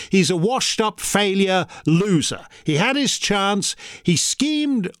start, he's a washed-up failure loser. He had his chance. He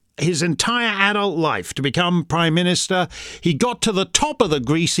schemed his entire adult life to become Prime Minister. He got to the top of the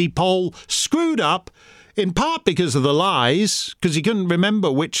greasy pole, screwed up, in part because of the lies, because he couldn't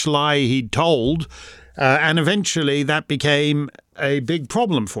remember which lie he'd told, and eventually that became a big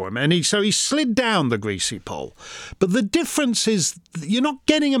problem for him. And so he slid down the greasy pole. But the difference is you're not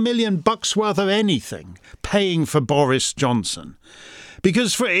getting $1 million worth of anything paying for Boris Johnson.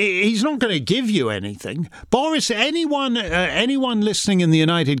 Because he's not going to give you anything. Boris, anyone listening in the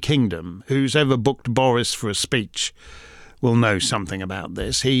United Kingdom who's ever booked Boris for a speech will know something about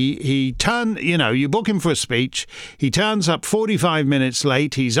this. You book him for a speech, he turns up 45 minutes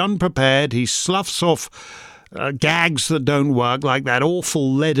late, he's unprepared, he sloughs off gags that don't work, like that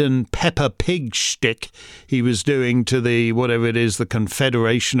awful leaden Peppa Pig shtick he was doing to the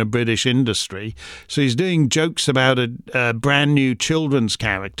Confederation of British Industry. So he's doing jokes about a brand new children's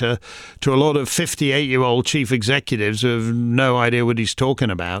character to a lot of 58-year-old chief executives who have no idea what he's talking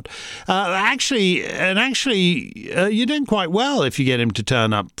about. Actually, you're doing quite well if you get him to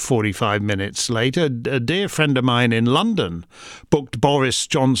turn up 45 minutes late. A dear friend of mine in London booked Boris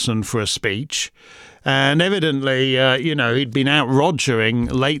Johnson for a speech. And evidently, he'd been out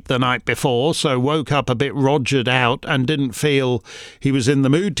rogering late the night before, so woke up a bit rogered out and didn't feel he was in the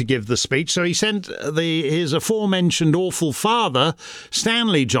mood to give the speech. So he sent his aforementioned awful father,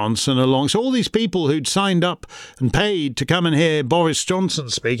 Stanley Johnson, along. So all these people who'd signed up and paid to come and hear Boris Johnson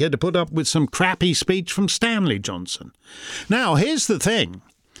speak had to put up with some crappy speech from Stanley Johnson. Now, here's the thing.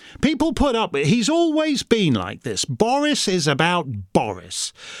 People put up, he's always been like this. Boris is about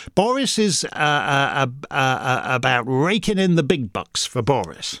Boris. Boris is about raking in the big bucks for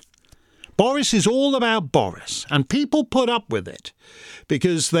Boris. Boris is all about Boris. And people put up with it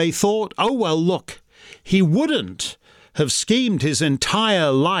because they thought, oh, well, look, he wouldn't have schemed his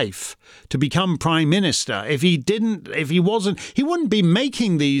entire life to become Prime Minister he wouldn't be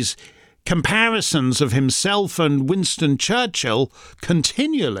making these comparisons of himself and Winston Churchill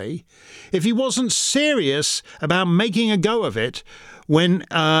continually if he wasn't serious about making a go of it when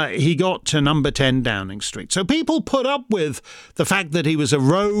he got to number 10 Downing Street. So people put up with the fact that he was a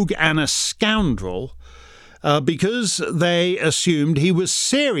rogue and a scoundrel because they assumed he was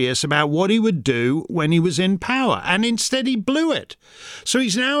serious about what he would do when he was in power, and instead he blew it. So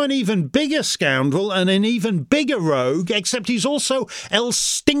he's now an even bigger scoundrel and an even bigger rogue, except he's also El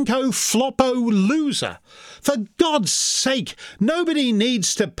Stinko Floppo loser. For God's sake, nobody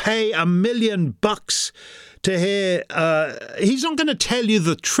needs to pay $1 million to hear. He's not going to tell you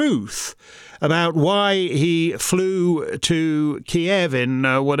the truth about why he flew to Kiev in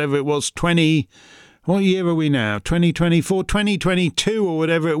whatever it was, what year are we now? 2024, 2022 or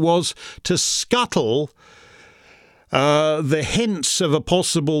whatever it was, to scuttle the hints of a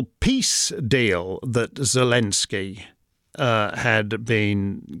possible peace deal that Zelensky had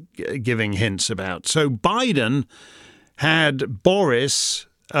been giving hints about. So Biden had Boris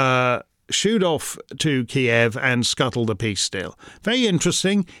shoot off to Kiev and scuttle the peace deal. Very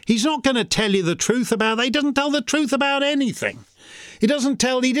interesting. He's not going to tell you the truth about that. He doesn't tell the truth about anything. He didn't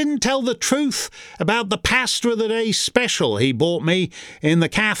tell the truth about the Pasta of the Day special he bought me in the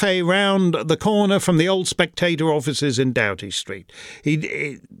cafe round the corner from the old Spectator offices in Doughty Street.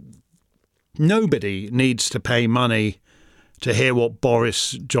 Nobody needs to pay money to hear what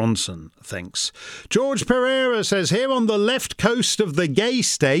Boris Johnson thinks. George Pereira says, here on the left coast of the gay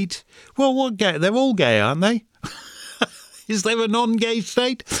state, well, what gay? They're all gay, aren't they? Is there a non-gay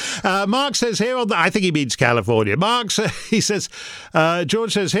state? Mark says here on the... I think he means California. He says,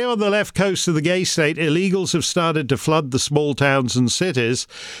 George says, here on the left coast of the gay state, illegals have started to flood the small towns and cities.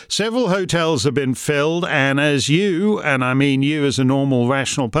 Several hotels have been filled, and as you, and I mean you as a normal,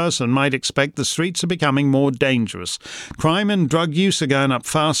 rational person, might expect, the streets are becoming more dangerous. Crime and drug use are going up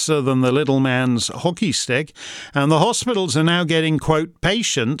faster than the little man's hockey stick, and the hospitals are now getting, quote,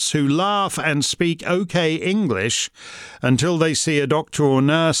 patients who laugh and speak okay English until they see a doctor or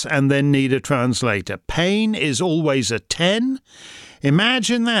nurse and then need a translator. Pain is always a 10.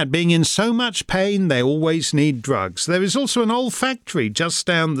 Imagine that, being in so much pain they always need drugs. There is also an old factory just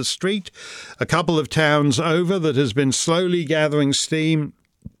down the street, a couple of towns over, that has been slowly gathering steam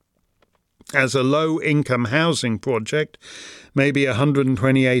as a low-income housing project, maybe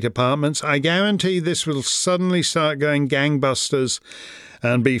 128 apartments. I guarantee this will suddenly start going gangbusters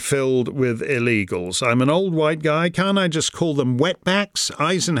and be filled with illegals. I'm an old white guy. Can't I just call them wetbacks?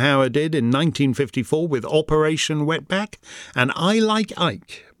 Eisenhower did in 1954 with Operation Wetback. And I like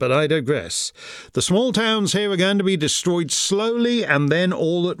Ike, but I digress. The small towns here are going to be destroyed slowly and then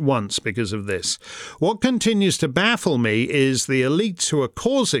all at once because of this. What continues to baffle me is the elites who are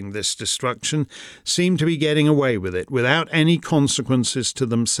causing this destruction seem to be getting away with it without any consequences to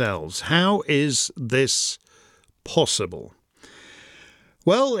themselves. How is this possible?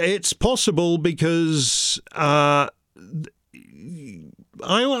 Well, it's possible because I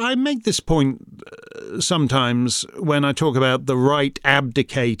make this point sometimes when I talk about the right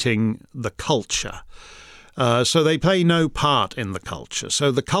abdicating the culture. So they play no part in the culture.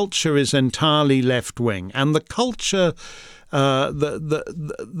 So the culture is entirely left-wing, and the culture...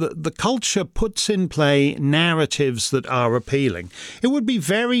 The culture puts in play narratives that are appealing. It would be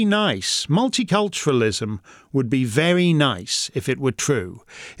very nice. Multiculturalism would be very nice if it were true,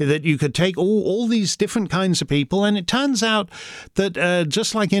 that you could take all these different kinds of people, and it turns out that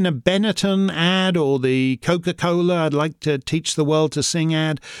just like in a Benetton ad or the Coca-Cola I'd like to teach the world to sing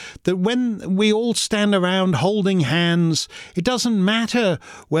ad, that when we all stand around holding hands, it doesn't matter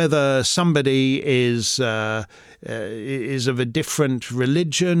whether somebody is of a different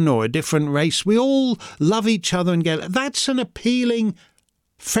religion or a different race. We all love each other and get... That's an appealing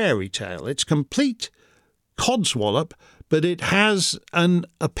fairy tale. It's complete codswallop, but it has an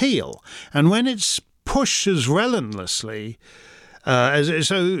appeal. And when it's pushed as relentlessly...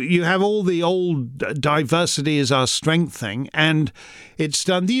 so you have all the old diversity is our strength thing, and it's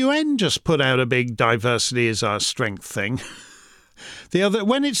done. The UN just put out a big diversity is our strength thing.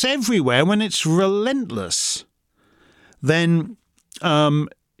 When it's everywhere, when it's relentless, then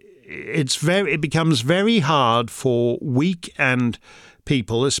it becomes very hard for weak and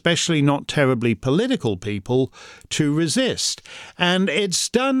people, especially not terribly political people, to resist. And it's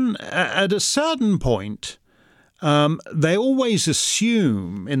done at a certain point. They always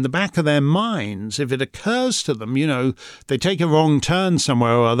assume in the back of their minds, if it occurs to them, they take a wrong turn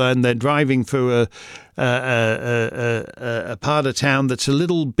somewhere or other and they're driving through a part of town that's a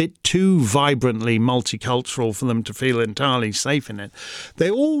little bit too vibrantly multicultural for them to feel entirely safe in it.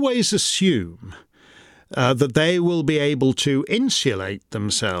 They always assume that they will be able to insulate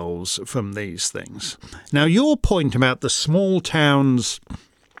themselves from these things. Now, your point about the small towns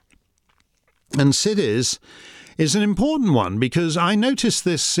and cities is an important one, because I noticed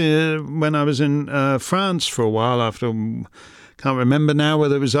this when I was in France for a while after Can't remember now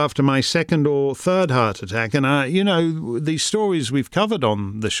whether it was after my second or third heart attack. And, these stories we've covered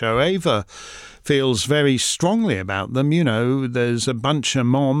on the show, Ava feels very strongly about them. There's a bunch of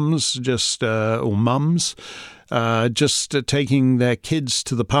moms or mums just taking their kids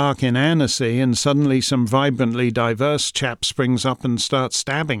to the park in Annecy, and suddenly some vibrantly diverse chap springs up and starts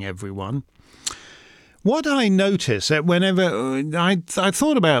stabbing everyone. What I notice whenever I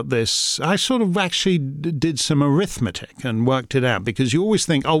thought about this, I sort of actually did some arithmetic and worked it out, because you always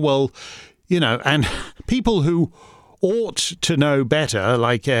think, and people who ought to know better,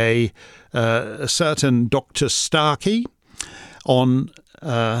 like a certain Dr. Starkey on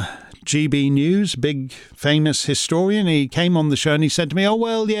GB News, big famous historian. He came on the show and he said to me,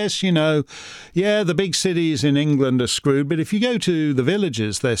 yes, the big cities in England are screwed, but if you go to the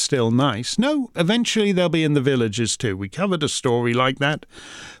villages, they're still nice. No, eventually they'll be in the villages too. We covered a story like that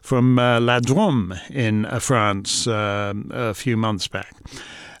from La Drôme in France a few months back.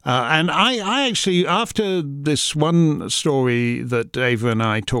 And I actually, after this one story that Ava and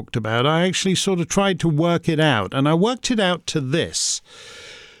I talked about, I actually sort of tried to work it out. And I worked it out to this: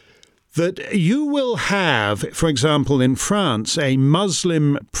 that you will have, for example, in France, a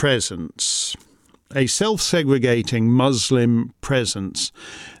Muslim presence, a self-segregating Muslim presence,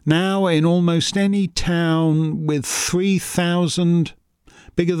 now in almost any town with 3,000,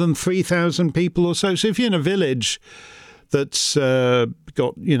 bigger than 3,000 people or so. So if you're in a village that's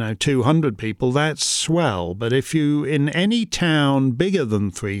got, 200 people, that's swell. But if you, in any town bigger than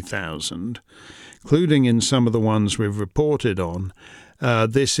 3,000, including in some of the ones we've reported on,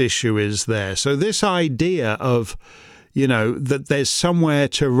 this issue is there. So this idea of, that there's somewhere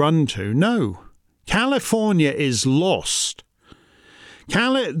to run to, no. California is lost.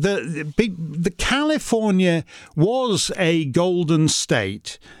 The California was a golden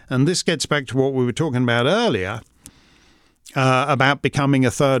state, and this gets back to what we were talking about earlier, about becoming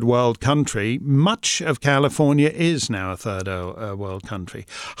a third world country. Much of California is now a third world country.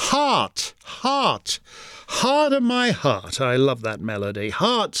 Heart of my heart. I love that melody.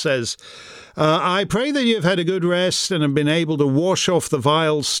 Heart says, I pray that you have had a good rest and have been able to wash off the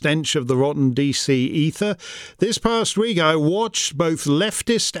vile stench of the rotten DC ether. This past week I watched both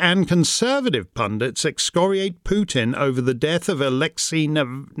leftist and conservative pundits excoriate Putin over the death of Alexei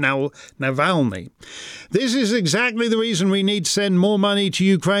Navalny. This is exactly the reason we need to send more money to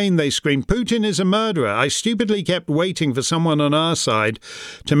Ukraine, they screamed. Putin is a murderer. I stupidly kept waiting for someone on our side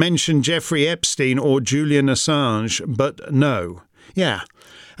to mention Jeffrey Epstein or Julian Assange, but no. Yeah.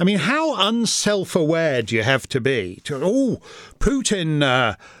 I mean, how unself-aware do you have to be?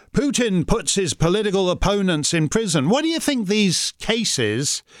 Putin puts his political opponents in prison. What do you think these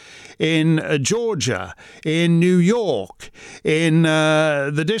cases in Georgia, in New York, in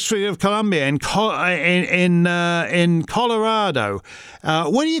the District of Columbia, in Colorado,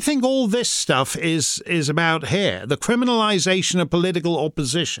 what do you think all this stuff is about here? The criminalization of political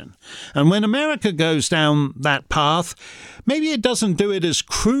opposition. And when America goes down that path, maybe it doesn't do it as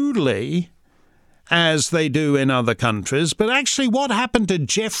crudely as they do in other countries, but actually what happened to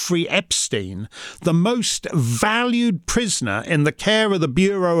Jeffrey Epstein, the most valued prisoner in the care of the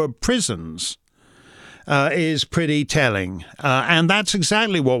Bureau of Prisons, is pretty telling. And that's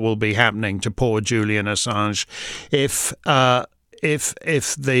exactly what will be happening to poor Julian Assange if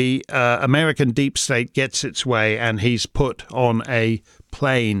the American deep state gets its way and he's put on a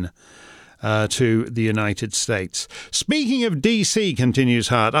plane to the United States. Speaking of DC, continues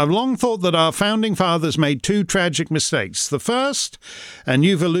Hart, I've long thought that our founding fathers made two tragic mistakes. The first, and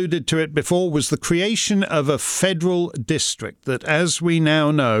you've alluded to it before, was the creation of a federal district that, as we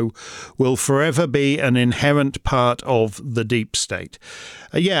now know, will forever be an inherent part of the deep state.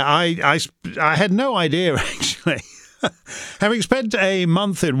 I had no idea, actually. Having spent a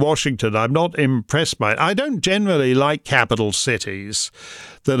month in Washington, I'm not impressed by it. I don't generally like capital cities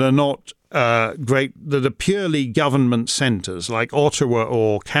that are not that are purely government centres like Ottawa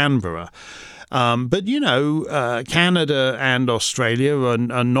or Canberra. But, Canada and Australia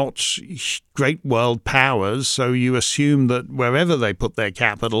are not great world powers, so you assume that wherever they put their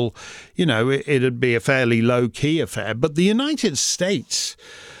capital, it'd be a fairly low-key affair. But the United States,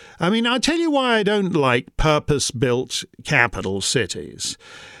 I'll tell you why I don't like purpose-built capital cities.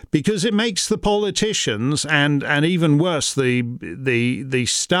 Because it makes the politicians and even worse, the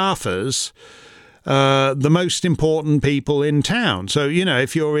staffers, the most important people in town. So,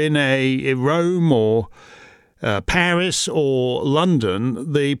 if you're in a Rome or Paris or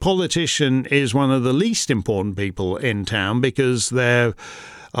London, the politician is one of the least important people in town because they're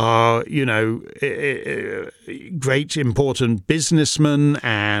great important businessmen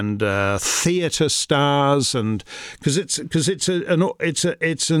and theatre stars, and because it's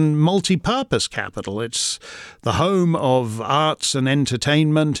a multi-purpose capital. It's the home of arts and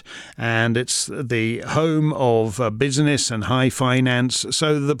entertainment, and it's the home of business and high finance.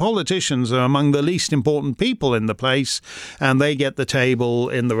 So the politicians are among the least important people in the place, and they get the table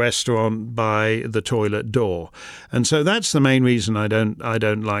in the restaurant by the toilet door. And so that's the main reason I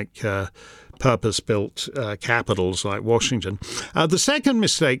don't like purpose-built capitals like Washington. The second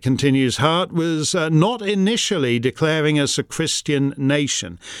mistake, continues Hart, was not initially declaring us a Christian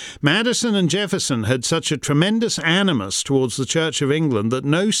nation. Madison and Jefferson had such a tremendous animus towards the Church of England that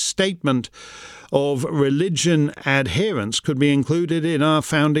no statement of religion adherence could be included in our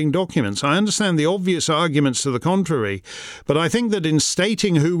founding documents. I understand the obvious arguments to the contrary, but I think that in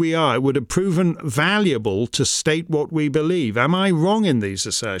stating who we are, it would have proven valuable to state what we believe. Am I wrong in these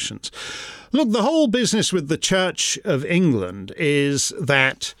assertions? Look, the whole business with the Church of England is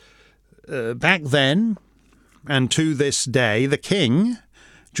that back then and to this day, the King,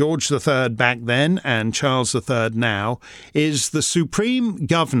 George III back then and Charles III now, is the supreme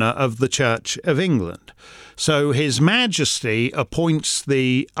governor of the Church of England. So His Majesty appoints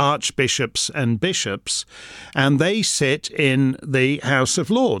the archbishops and bishops, and they sit in the House of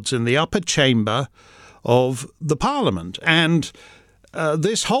Lords, in the upper chamber of the Parliament. And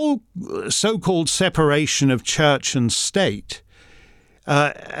this whole so-called separation of church and state,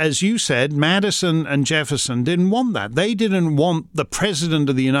 as you said, Madison and Jefferson didn't want that. They didn't want the President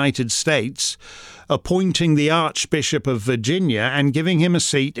of the United States appointing the Archbishop of Virginia and giving him a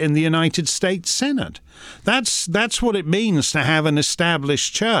seat in the United States Senate. That's what it means to have an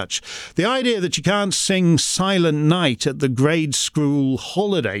established church. The idea that you can't sing Silent Night at the grade school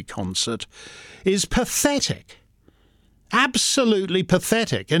holiday concert is pathetic. Absolutely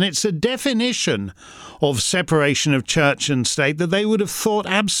pathetic. And it's a definition of separation of church and state that they would have thought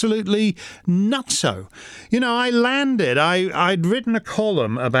absolutely nutso. You know, I'd written a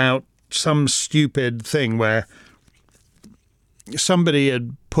column about some stupid thing where somebody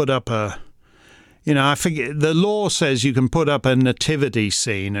had put up I forget, the law says you can put up a nativity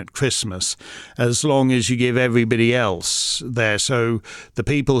scene at Christmas as long as you give everybody else there. So the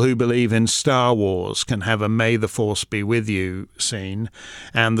people who believe in Star Wars can have a May the Force be with you scene,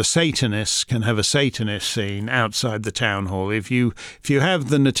 and the Satanists can have a Satanist scene outside the town hall. If you have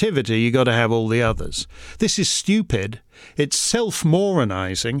the nativity, you got to have all the others. This is stupid. It's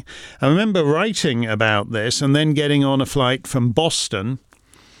self-moralizing. I remember writing about this and then getting on a flight from Boston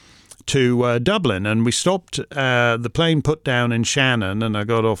to Dublin, and we stopped, the plane put down in Shannon, and I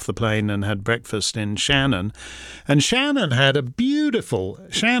got off the plane and had breakfast in Shannon. And Shannon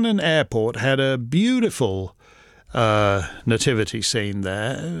Airport had a beautiful nativity scene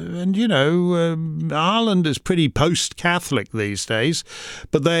there. And, Ireland is pretty post-Catholic these days,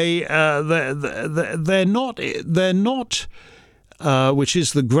 but they're not, which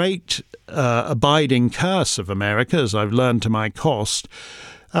is the great abiding curse of America, as I've learned to my cost.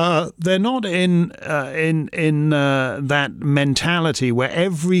 They're not in that mentality where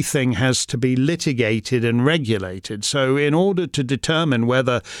everything has to be litigated and regulated. So in order to determine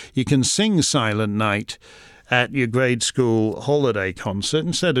whether you can sing Silent Night at your grade school holiday concert,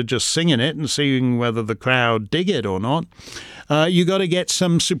 instead of just singing it and seeing whether the crowd dig it or not, you got to get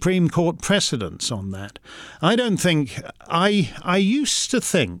some Supreme Court precedents on that. I used to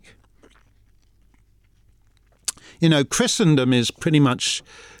think, Christendom is pretty much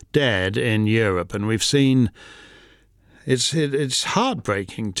dead in Europe, and we've seen it's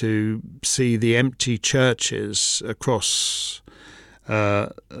heartbreaking to see the empty churches across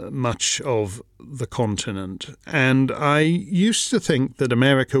much of the continent. And I used to think that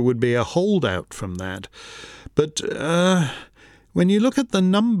America would be a holdout from that. But when you look at the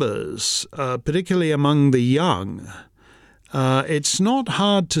numbers, particularly among the young, it's not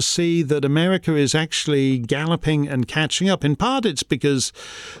hard to see that America is actually galloping and catching up. In part, it's because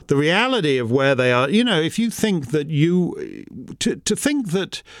the reality of where they are, if you think that to think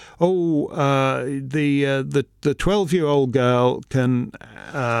that, the 12-year-old girl can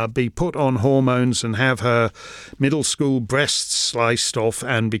be put on hormones and have her middle school breasts sliced off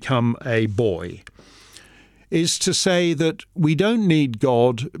and become a boy, is to say that we don't need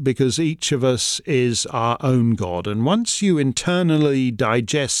God because each of us is our own God. And once you internally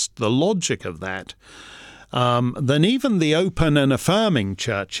digest the logic of that, then even the open and affirming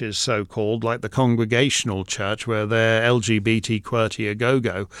churches, so-called, like the Congregational Church, where they're LGBT QWERTY a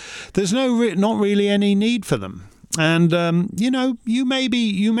go-go, there's not really any need for them. And, you may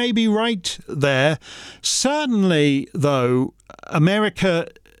be right there. Certainly, though, America,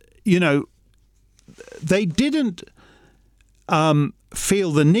 they didn't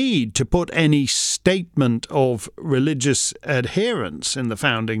feel the need to put any statement of religious adherence in the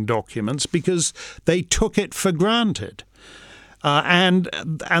founding documents because they took it for granted. And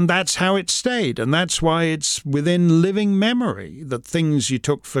that's how it stayed. And that's why it's within living memory that things you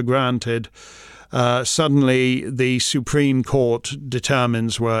took for granted suddenly the Supreme Court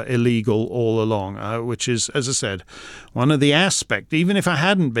determines were illegal all along, which is, as I said, one of the aspects, even if I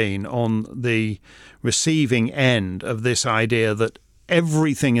hadn't been on the receiving end of this idea that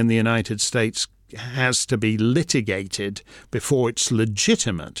everything in the United States has to be litigated before it's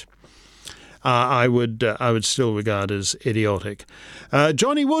legitimate, I would still regard as idiotic.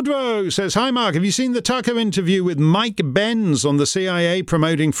 Johnny Woodrow says, "Hi Mark, have you seen the Tucker interview with Mike Benz on the CIA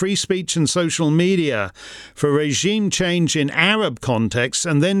promoting free speech and social media for regime change in Arab contexts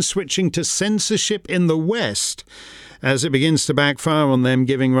and then switching to censorship in the West as it begins to backfire on them,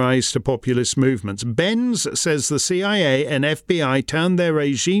 giving rise to populist movements?" Benz says the CIA and FBI turned their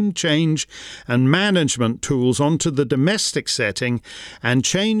regime change and management tools onto the domestic setting and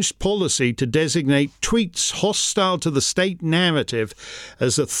changed policy to designate tweets hostile to the state narrative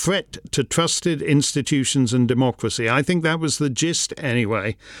as a threat to trusted institutions and democracy. I think that was the gist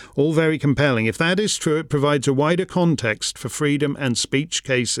anyway. All very compelling. If that is true, it provides a wider context for freedom and speech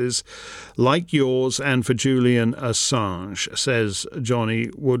cases like yours and for Julian Assange, says Johnny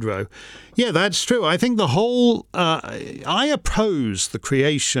Woodrow. Yeah, that's true. I think the whole... I oppose the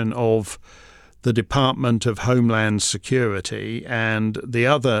creation of the Department of Homeland Security and the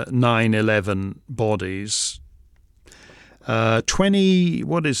other 9/11 bodies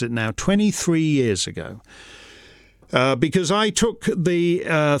 23 years ago. Because I took the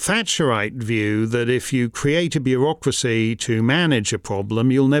Thatcherite view that if you create a bureaucracy to manage a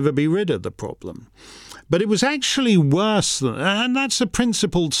problem, you'll never be rid of the problem. But it was actually worse than, and that's a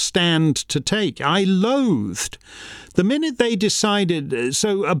principled stand to take. I loathed the minute they decided.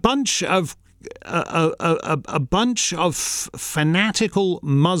 So a bunch of fanatical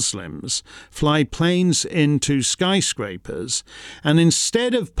Muslims fly planes into skyscrapers, and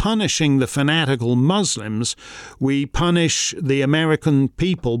instead of punishing the fanatical Muslims, we punish the American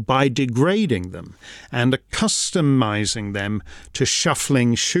people by degrading them and accustomizing them to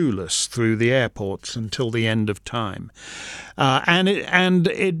shuffling shoeless through the airports until the end of time. And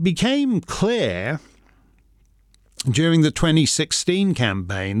it became clear during the 2016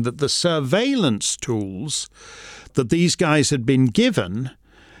 campaign that the surveillance tools that these guys had been given,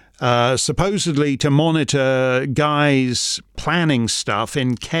 supposedly to monitor guys planning stuff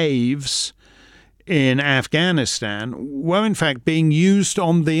in caves in Afghanistan, were in fact being used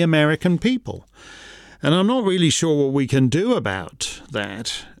on the American people. And I'm not really sure what we can do about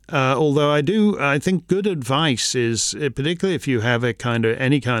that. Although I think good advice is, particularly if you have it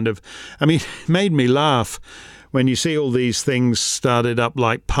made me laugh when you see all these things started up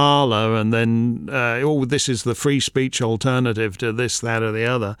like Parler, and then, this is the free speech alternative to this, that, or the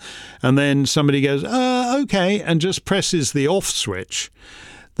other. And then somebody goes, okay, and just presses the off switch.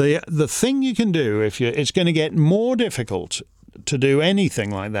 The thing you can do, it's going to get more difficult to do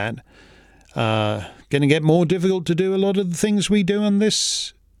anything like that. Going to get more difficult to do a lot of the things we do on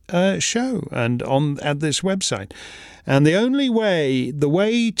this show and at this website. And the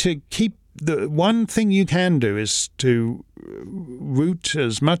way to keep, the one thing you can do is to route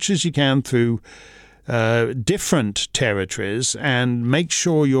as much as you can through different territories and make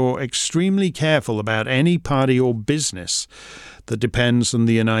sure you're extremely careful about any party or business that depends on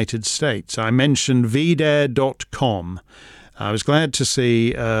the United States. I mentioned vdare.com. I was glad to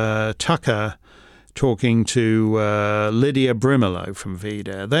see Tucker talking to Lydia Brimelow from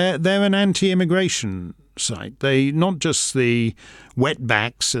VDare. They're an anti-immigration site. They not just the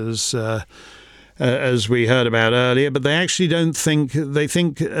wetbacks as we heard about earlier, but they actually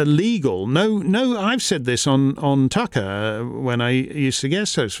think illegal. No, I've said this on Tucker when I used to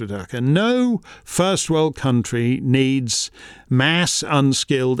guest host for Tucker. No first world country needs mass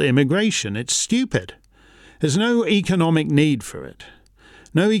unskilled immigration. It's stupid. There's no economic need for it.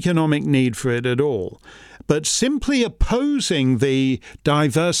 No economic need for it at all. But simply opposing the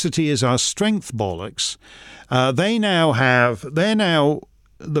diversity is our strength bollocks, the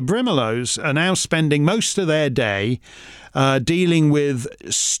Brimelows are now spending most of their day dealing with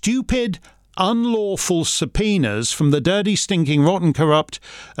stupid, unlawful subpoenas from the dirty, stinking, rotten, corrupt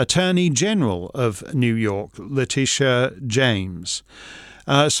Attorney General of New York, Letitia James.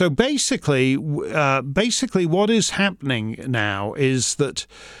 So basically, what is happening now is that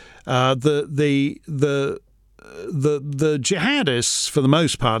the jihadists, for the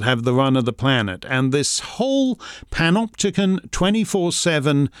most part, have the run of the planet, and this whole panopticon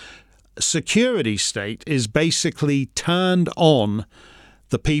 24/7 security state is basically turned on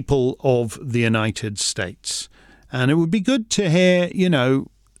the people of the United States. And it would be good to hear, it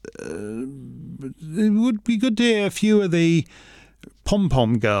would be good to hear a few of the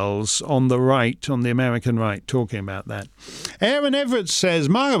pom-pom girls on the right, on the American right, talking about that. Aaron Everett says,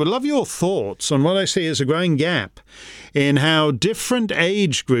 Mark, I would love your thoughts on what I see as a growing gap in how different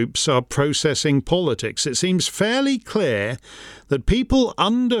age groups are processing politics. It seems fairly clear that people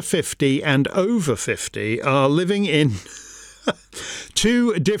under 50 and over 50 are living in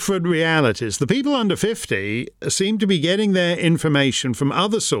two different realities. The people under 50 seem to be getting their information from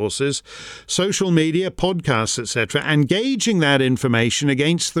other sources, social media, podcasts, etc., and gauging that information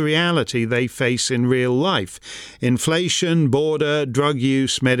against the reality they face in real life. Inflation, border, drug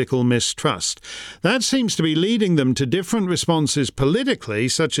use, medical mistrust. That seems to be leading them to different responses politically,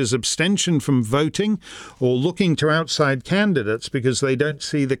 such as abstention from voting or looking to outside candidates because they don't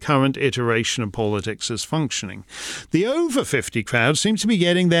see the current iteration of politics as functioning. The over 50 crowd seems to be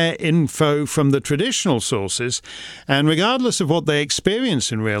getting their info from the traditional sources, and regardless of what they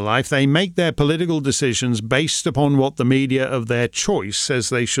experience in real life, they make their political decisions based upon what the media of their choice says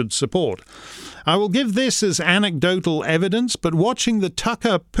they should support. I will give this as anecdotal evidence, but watching the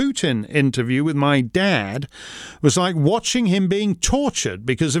Tucker Putin interview with my dad was like watching him being tortured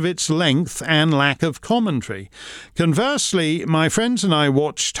because of its length and lack of commentary. Conversely, my friends and I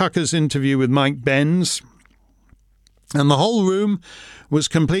watched Tucker's interview with Mike Benz, and the whole room was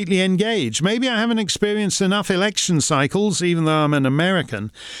completely engaged. Maybe I haven't experienced enough election cycles, even though I'm an American.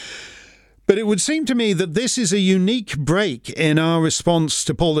 But it would seem to me that this is a unique break in our response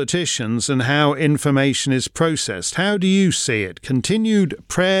to politicians and how information is processed. How do you see it? Continued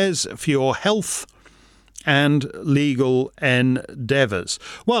prayers for your health and legal endeavours.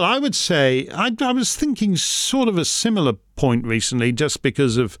 Well, I would say I was thinking sort of a similar point recently just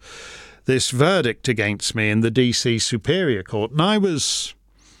because of this verdict against me in the DC Superior Court, and I was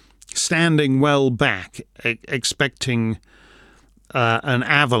standing well back, expecting an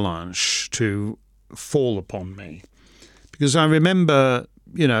avalanche to fall upon me, because I remember,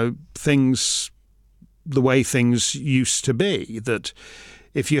 things the way things used to be, that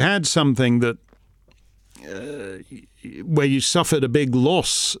if you had something that where you suffered a big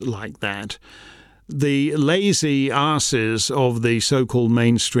loss like that, the lazy asses of the so-called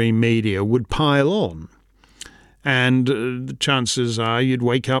mainstream media would pile on. And the chances are you'd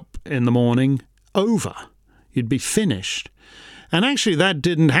wake up in the morning over. You'd be finished. And actually that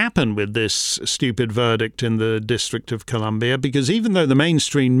didn't happen with this stupid verdict in the District of Columbia, because even though the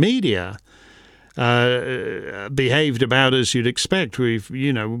mainstream media behaved about as you'd expect, if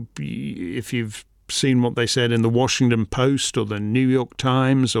you've seen what they said in the Washington Post or the New York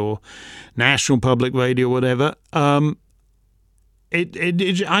Times or National Public Radio, whatever, I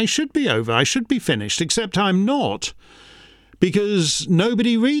should be over. I should be finished, except I'm not, because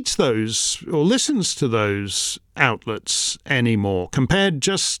nobody reads those or listens to those outlets anymore compared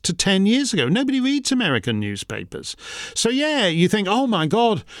just to 10 years ago. Nobody reads American newspapers. So, yeah, you think, oh, my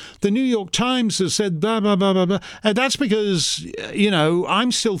God, the New York Times has said blah, blah, blah, blah, blah. And that's because,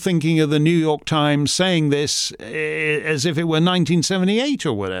 I'm still thinking of the New York Times saying this as if it were 1978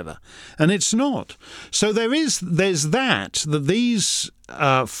 or whatever. And it's not. So there's that these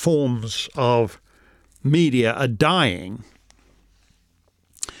forms of media are dying.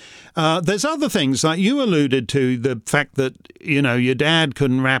 There's other things, like you alluded to, the fact that, your dad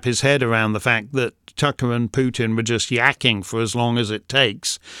couldn't wrap his head around the fact that Tucker and Putin were just yakking for as long as it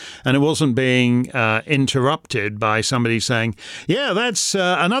takes, and it wasn't being interrupted by somebody saying, yeah, that's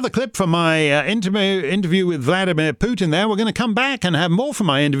another clip from my interview with Vladimir Putin there. We're going to come back and have more from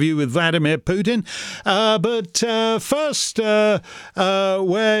my interview with Vladimir Putin. But first,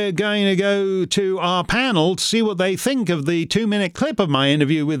 we're going to go to our panel to see what they think of the 2-minute clip of my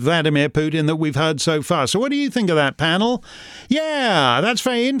interview with Vladimir Putin that we've heard so far. So what do you think of that, panel? Yeah, that's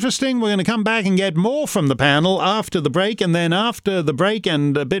very interesting. We're going to come back and get more from the panel after the break, and then after the break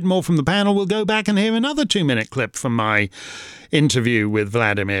and a bit more from the panel, we'll go back and hear another 2-minute clip from my interview with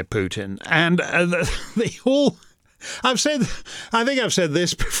Vladimir Putin. And I think I've said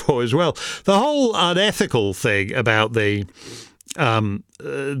this before as well, the whole unethical thing about the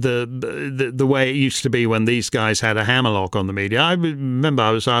way it used to be when these guys had a hammerlock on the media. I remember I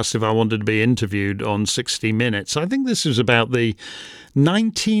was asked if I wanted to be interviewed on 60 Minutes. I think this was about the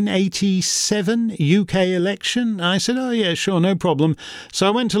 1987 UK election. I said, oh yeah, sure, no problem. So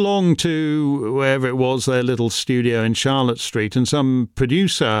I went along to wherever it was, their little studio in Charlotte Street, and some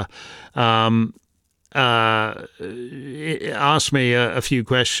producer asked me a few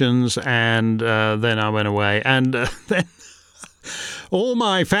questions, and then I went away. And then all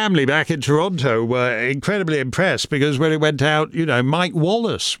my family back in Toronto were incredibly impressed because when it went out, Mike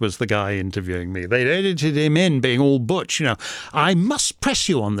Wallace was the guy interviewing me. They'd edited him in being all butch, I must press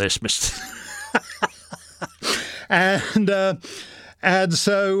you on this, Mr. and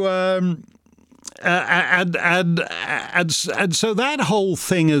so that whole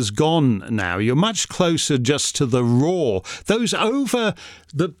thing has gone now. You're much closer just to the raw. Those over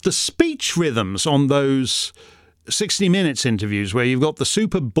the speech rhythms on those 60 Minutes interviews where you've got the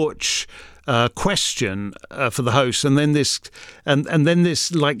super butch question for the host, and then this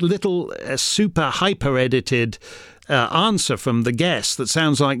like little super hyper edited answer from the guest that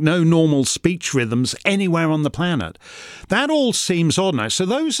sounds like no normal speech rhythms anywhere on the planet. That all seems odd now. So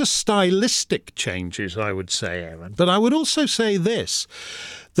those are stylistic changes, I would say, Aaron. But I would also say this,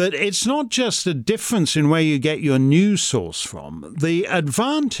 that it's not just a difference in where you get your news source from. The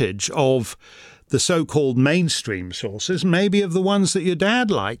advantage of the so-called mainstream sources, maybe of the ones that your dad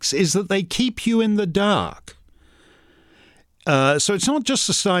likes, is that they keep you in the dark. So it's not just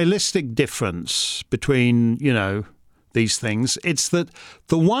a stylistic difference between, these things. It's that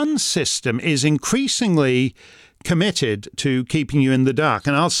the one system is increasingly committed to keeping you in the dark.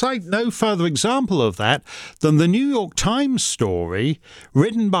 And I'll cite no further example of that than the New York Times story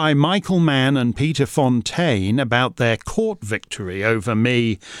written by Michael Mann and Peter Fontaine about their court victory over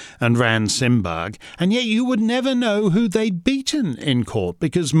me and Rand Simberg. And yet you would never know who they'd beaten in court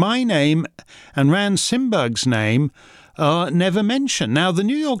because my name and Rand Simberg's name never mentioned. Now, the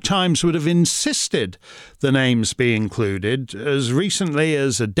New York Times would have insisted the names be included as recently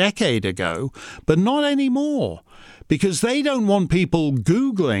as a decade ago, but not anymore, because they don't want people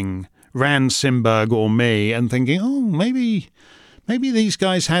Googling Rand Simberg or me and thinking, oh, maybe these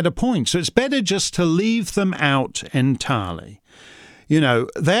guys had a point. So it's better just to leave them out entirely.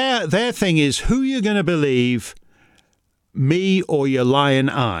 Their thing is who you're going to believe, me or your lying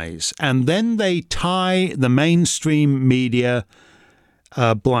eyes, and then they tie the mainstream media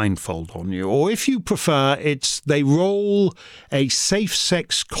blindfold on you, or if you prefer, they roll a safe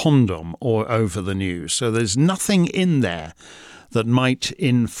sex condom or over the news, so there's nothing in there that might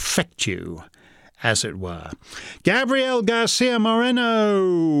infect you, as it were. Gabriel Garcia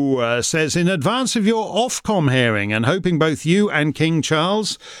Moreno says, in advance of your Ofcom hearing and hoping both you and King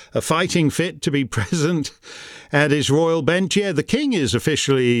Charles are fighting fit to be present at his royal bench. Yeah, the King is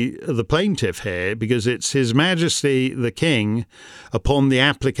officially the plaintiff here because it's His Majesty the King upon the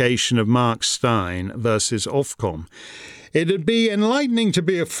application of Mark Steyn versus Ofcom. It'd be enlightening to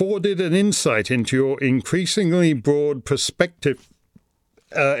be afforded an insight into your increasingly broad perspective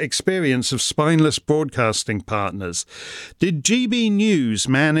experience of spineless broadcasting partners. Did GB News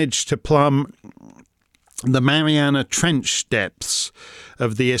manage to plumb the Mariana Trench depths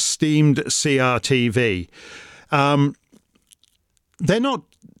of the esteemed CRTV? They're not,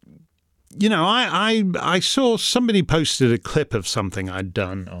 I saw somebody posted a clip of something I'd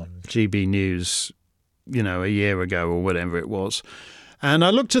done on GB News, a year ago or whatever it was. And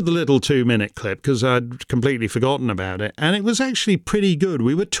I looked at the little 2-minute clip because I'd completely forgotten about it. And it was actually pretty good.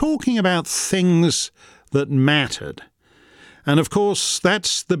 We were talking about things that mattered. And of course,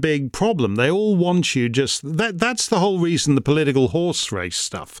 that's the big problem. They all want you that's the whole reason the political horse race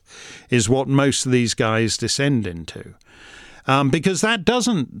stuff is what most of these guys descend into. Because that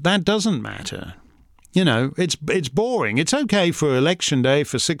doesn't matter. It's boring. It's okay for election day,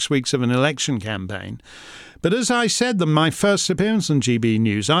 for 6 weeks of an election campaign. But as I said, my first appearance on GB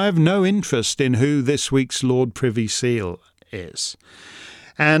News, I have no interest in who this week's Lord Privy Seal is.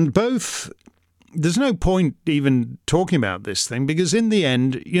 And there's no point even talking about this thing because in the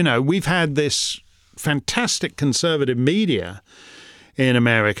end, we've had this fantastic conservative media in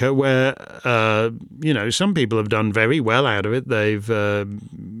America where, some people have done very well out of it. They've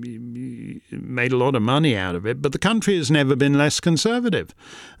made a lot of money out of it, but the country has never been less conservative.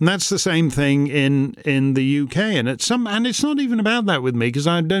 And that's the same thing in the UK. And it's not even about that with me because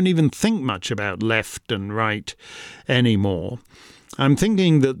I don't even think much about left and right anymore. I'm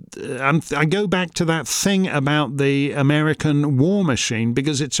thinking that I go back to that thing about the American war machine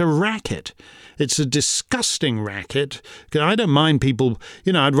because it's a racket. It's a disgusting racket. I don't mind people,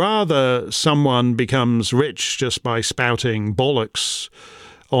 I'd rather someone becomes rich just by spouting bollocks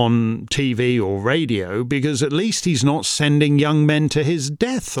on TV or radio because at least he's not sending young men to his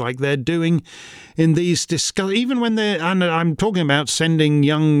death like they're doing in these even when I'm talking about sending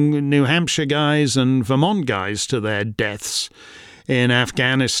young New Hampshire guys and Vermont guys to their deaths in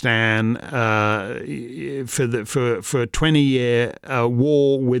Afghanistan for a 20-year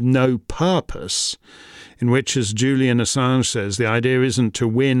war with no purpose in which, as Julian Assange says, the idea isn't to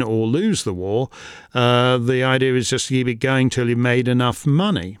win or lose the war. The idea is just to keep it going till you've made enough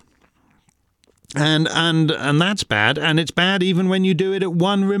money. And that's bad, and it's bad even when you do it at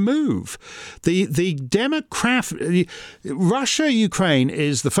one remove. Russia-Ukraine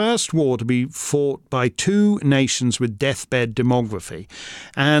is the first war to be fought by two nations with deathbed demography,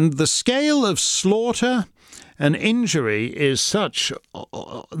 and the scale of slaughter and injury is such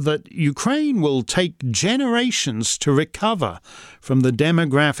that Ukraine will take generations to recover from the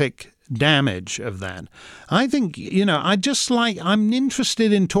demographic damage of that. I think, I'm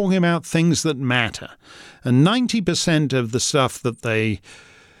interested in talking about things that matter. And 90% of the stuff that they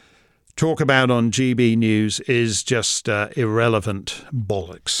talk about on GB News is just irrelevant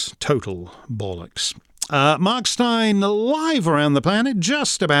bollocks, total bollocks. Mark Steyn live around the planet,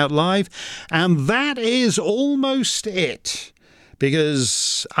 just about live, and that is almost it,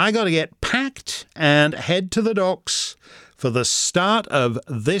 because I got to get packed and head to the docks for the start of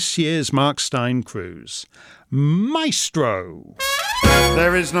this year's Mark Steyn cruise. Maestro!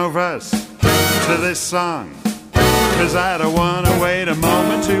 There is no verse to this song, 'cause I don't want to wait a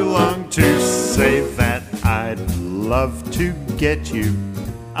moment too long to say that I'd love to get you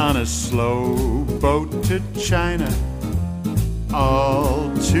on a slow boat to China,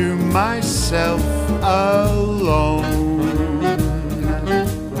 all to myself alone.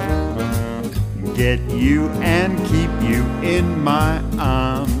 Get you and keep you in my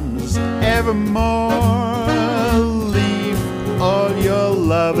arms evermore. Leave all your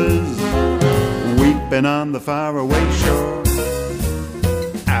lovers weeping on the faraway shore.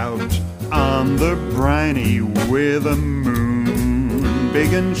 Out on the briny with a moon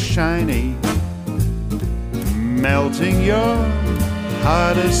big and shiny, melting your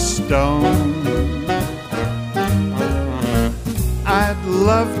heart as stone. I'd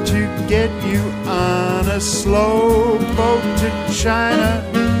love to get you on a slow boat to China,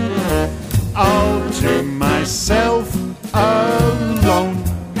 all to myself alone.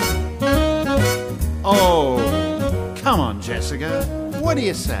 Oh, come on, Jessica. What do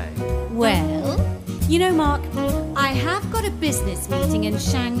you say? Well, you know, Mark, I have got a business meeting in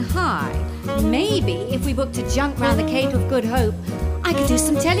Shanghai. Maybe if we booked a junk round the Cape of Good Hope, I could do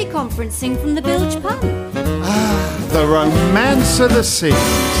some teleconferencing from the bilge pump. The romance of the seas.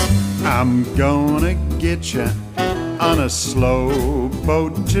 I'm gonna get you on a slow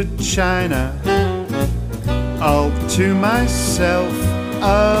boat to China, all to myself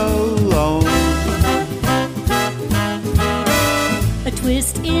alone. A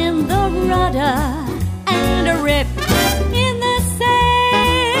twist in the rudder and a rip in the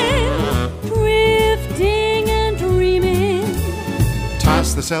sail, drifting and dreaming.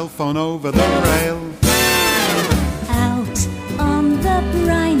 Toss the cell phone over the rail. Out on the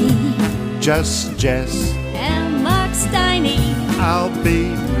briny, Just Jess, and Mark Steiny. I'll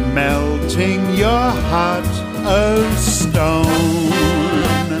be melting your heart of stone.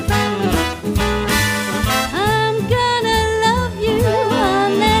 I'm gonna love you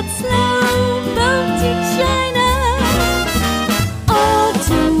on that slow boat to China, all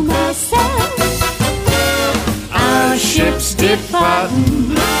to myself. Our ship's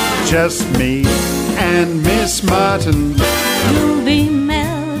departing, just me and Miss Martin. You'll be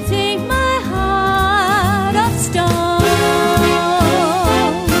melting my heart of stone.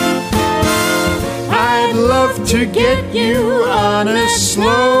 I'd love to get you on a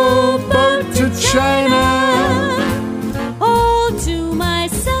slow boat to China, all to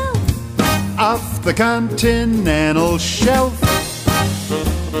myself. off the continental shelf,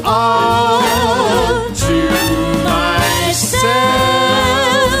 all to myself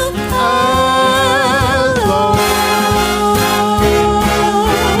alone.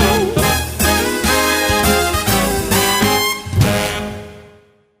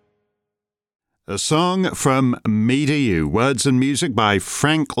 A song from Me to You, words and music by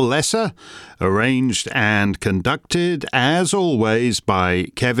Frank Lesser, arranged and conducted, as always, by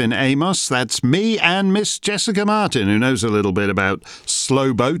Kevin Amos. That's me and Miss Jessica Martin, who knows a little bit about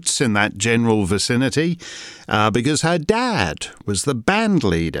slow boats in that general vicinity, because her dad was the band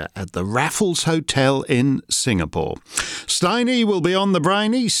leader at the Raffles Hotel in Singapore. Steiny will be on the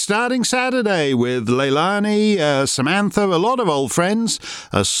briny starting Saturday with Leilani, Samantha, a lot of old friends,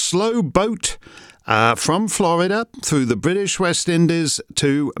 a slow boat from Florida through the British West Indies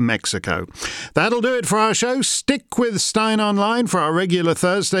to Mexico. That'll do it for our show. Stick with Steyn Online for our regular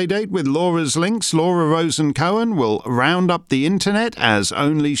Thursday date with Laura's Links. Laura Rosen-Cohen will round up the internet as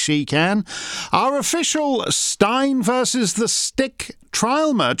only she can. Our official Steyn versus the Stick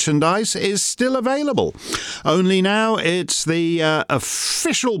trial merchandise is still available. Only now it's the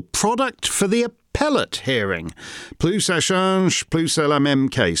official product for the appellate hearing. Plus ça change, plus c'est la même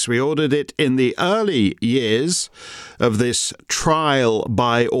case. We ordered it in the early years of this trial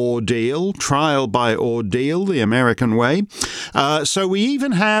by ordeal, the American way. So we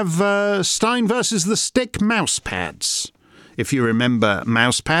even have Steyn versus the Stick mouse pads. If you remember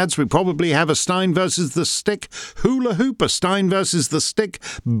mouse pads, we probably have a Steyn versus the Stick hula hoop, a Steyn versus the Stick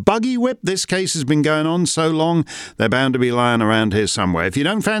buggy whip. This case has been going on so long, they're bound to be lying around here somewhere. If you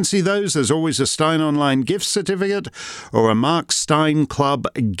don't fancy those, there's always a Steyn Online gift certificate or a Mark Steyn Club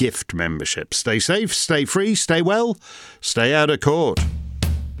gift membership. Stay safe, stay free, stay well, stay out of court.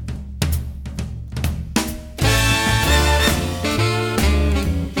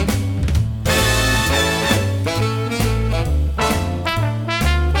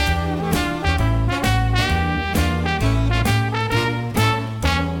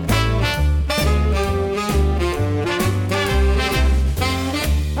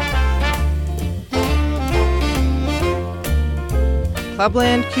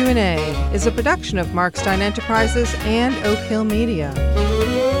 Clubland Q&A is a production of Mark Steyn Enterprises and Oak Hill Media.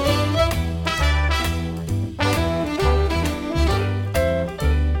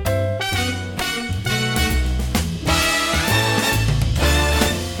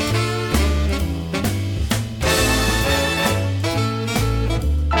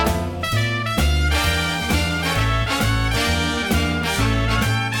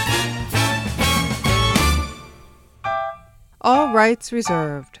 All rights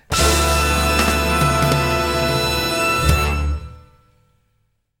reserved.